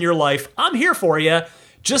anybody else in your life, I'm here for you.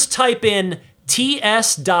 Just type in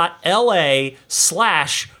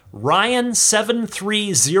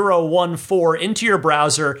ts.la/Ryan73014 into your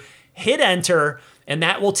browser, hit enter, and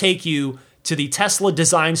that will take you to the Tesla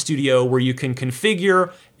Design Studio, where you can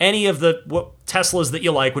configure any of the Teslas that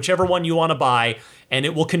you like, whichever one you want to buy, and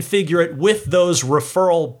it will configure it with those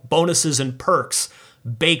referral bonuses and perks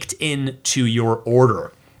baked into your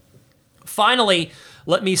order. Finally,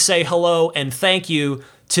 let me say hello and thank you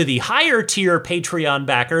to the higher tier Patreon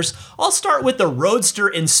backers. I'll start with the Roadster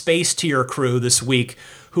and Space tier crew this week,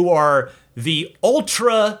 who are the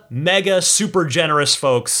ultra mega super generous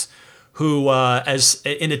folks who, as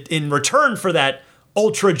in return for that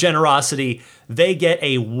ultra generosity, they get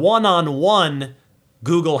a one-on-one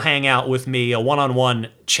Google Hangout with me, a one-on-one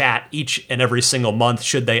chat each and every single month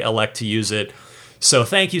should they elect to use it. So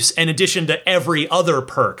thank you, in addition to every other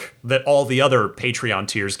perk that all the other Patreon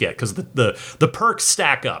tiers get, because the perks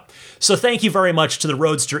stack up. So thank you very much to the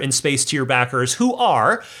Roadster in Space tier backers, who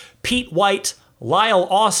are Pete White, Lyle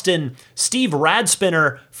Austin, Steve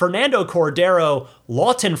Radspinner, Fernando Cordero,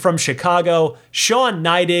 Lawton from Chicago, Sean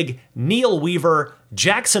Neidig, Neil Weaver,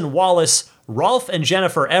 Jackson Wallace, Rolf and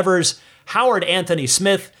Jennifer Evers, Howard Anthony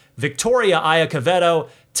Smith, Victoria Iacovetto,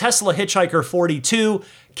 Tesla Hitchhiker 42,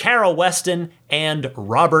 Kara Weston, and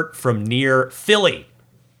Robert from near Philly.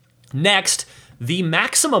 Next, the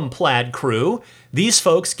Maximum Plaid crew. These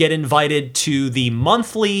folks get invited to the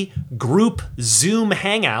monthly group Zoom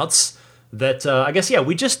Hangouts that I guess,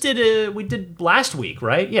 we just did. We did last week,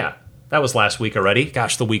 right? Yeah, that was last week already.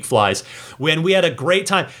 Gosh, the week flies. When we had a great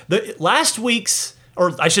time. Last week's,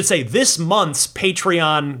 or I should say this month's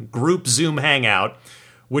Patreon group Zoom Hangout,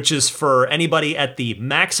 which is for anybody at the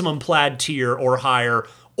Maximum Plaid tier or higher,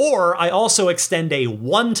 or I also extend a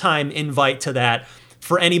one-time invite to that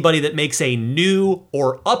for anybody that makes a new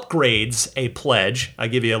or upgrades a pledge. I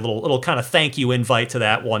give you a little kind of thank you invite to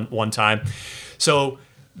that one time. So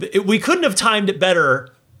we couldn't have timed it better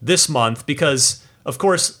this month because, of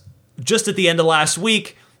course, just at the end of last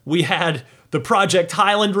week, we had the Project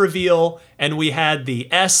Highland reveal, and we had the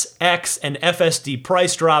S, X, and FSD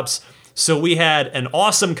price drops. So we had an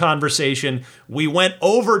awesome conversation. We went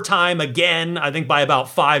overtime again, I think by about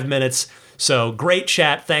 5 minutes. So great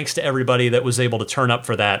chat. Thanks to everybody that was able to turn up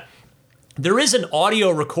for that. There is an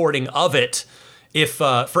audio recording of it if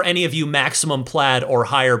for any of you Maximum Plaid or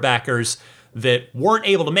higher backers that weren't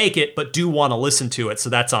able to make it but do want to listen to it. So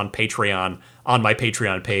that's on Patreon, on my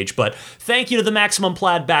Patreon page. But thank you to the Maximum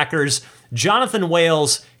Plaid backers, Jonathan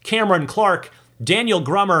Wales, Cameron Clark, Daniel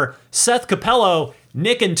Grummer, Seth Capello,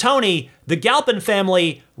 Nick and Tony, the Galpin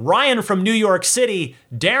family, Ryan from New York City,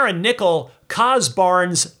 Darren Nickel, Kaz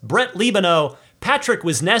Barnes, Brett Libano, Patrick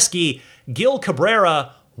Wisniewski, Gil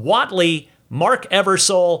Cabrera, Watley, Mark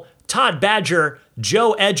Eversole, Todd Badger,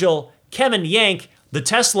 Joe Edgel, Kevin Yank, the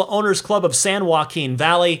Tesla Owners Club of San Joaquin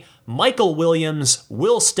Valley, Michael Williams,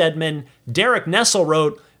 Will Stedman, Derek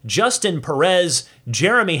Nesselrote, Justin Perez,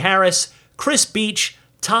 Jeremy Harris, Chris Beach,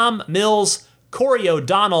 Tom Mills, Corey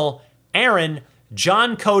O'Donnell, Aaron,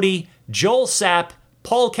 John Cody, Joel Sapp,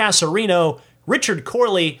 Paul Casarino, Richard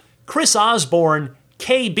Corley, Chris Osborne,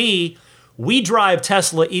 KB, We Drive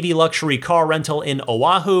Tesla EV Luxury Car Rental in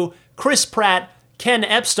Oahu, Chris Pratt, Ken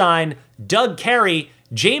Epstein, Doug Carey,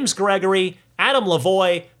 James Gregory, Adam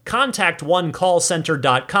Lavoie,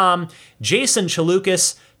 ContactOneCallCenter.com, Jason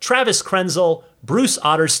Chalukas, Travis Krenzel, Bruce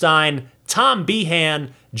Otterstein, Tom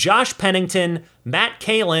Behan, Josh Pennington, Matt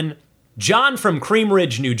Kalin, John from Cream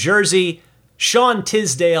Ridge, New Jersey, Sean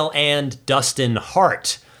Tisdale, and Dustin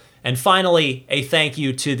Hart. And finally, a thank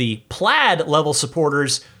you to the Plaid level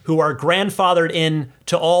supporters who are grandfathered in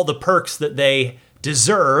to all the perks that they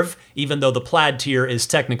deserve, even though the Plaid tier is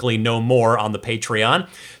technically no more on the Patreon.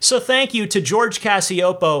 So thank you to George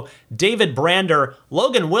Cassiopo, David Brander,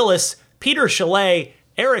 Logan Willis, Peter Chalet,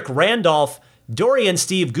 Eric Randolph, Dorian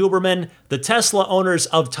Steve Guberman, the Tesla Owners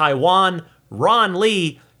of Taiwan, Ron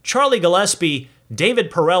Lee, Charlie Gillespie,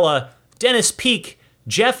 David Perella, Dennis Peak,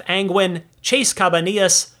 Jeff Angwin, Chase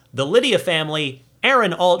Cabanillas, the Lydia family,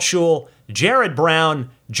 Aaron Altschul, Jared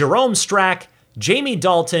Brown, Jerome Strack, Jamie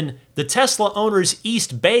Dalton, the Tesla Owners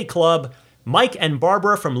East Bay Club, Mike and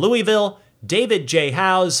Barbara from Louisville, David J.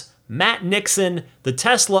 Howes, Matt Nixon, the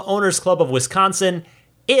Tesla Owners Club of Wisconsin,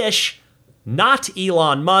 Ish, not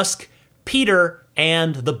Elon Musk, Peter,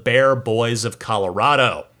 and the Bear Boys of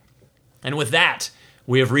Colorado. And with that,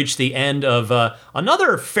 we have reached the end of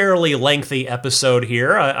another fairly lengthy episode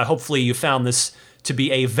here. Hopefully you found this to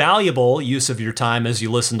be a valuable use of your time as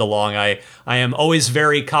you listened along. I am always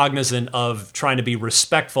very cognizant of trying to be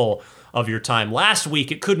respectful of your time. Last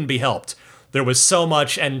week, it couldn't be helped. There was so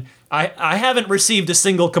much, and I haven't received a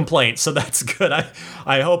single complaint, so that's good.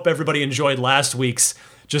 I hope everybody enjoyed last week's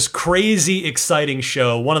just crazy, exciting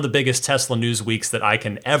show, one of the biggest Tesla news weeks that I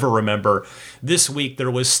can ever remember. This week,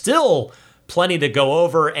 there was still plenty to go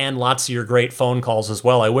over and lots of your great phone calls as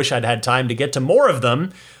well. I wish I'd had time to get to more of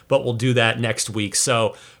them, but we'll do that next week.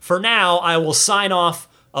 So for now, I will sign off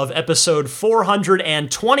of episode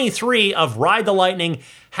 423 of Ride the Lightning.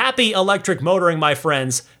 Happy electric motoring, my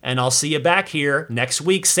friends, and I'll see you back here next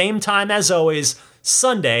week, same time as always,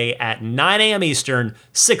 Sunday at 9 a.m. Eastern,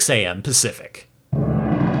 6 a.m. Pacific.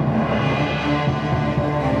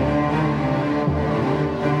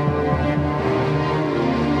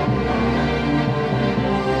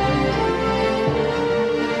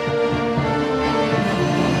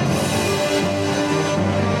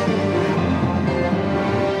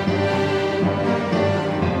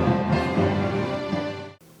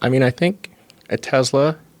 I mean, I think a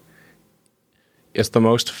Tesla is the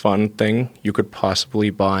most fun thing you could possibly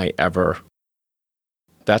buy ever.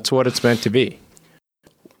 That's what it's meant to be.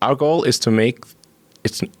 Our goal is to make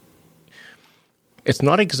it's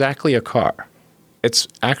not exactly a car. It's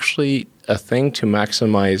actually a thing to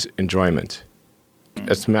maximize enjoyment.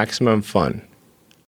 It's maximum fun.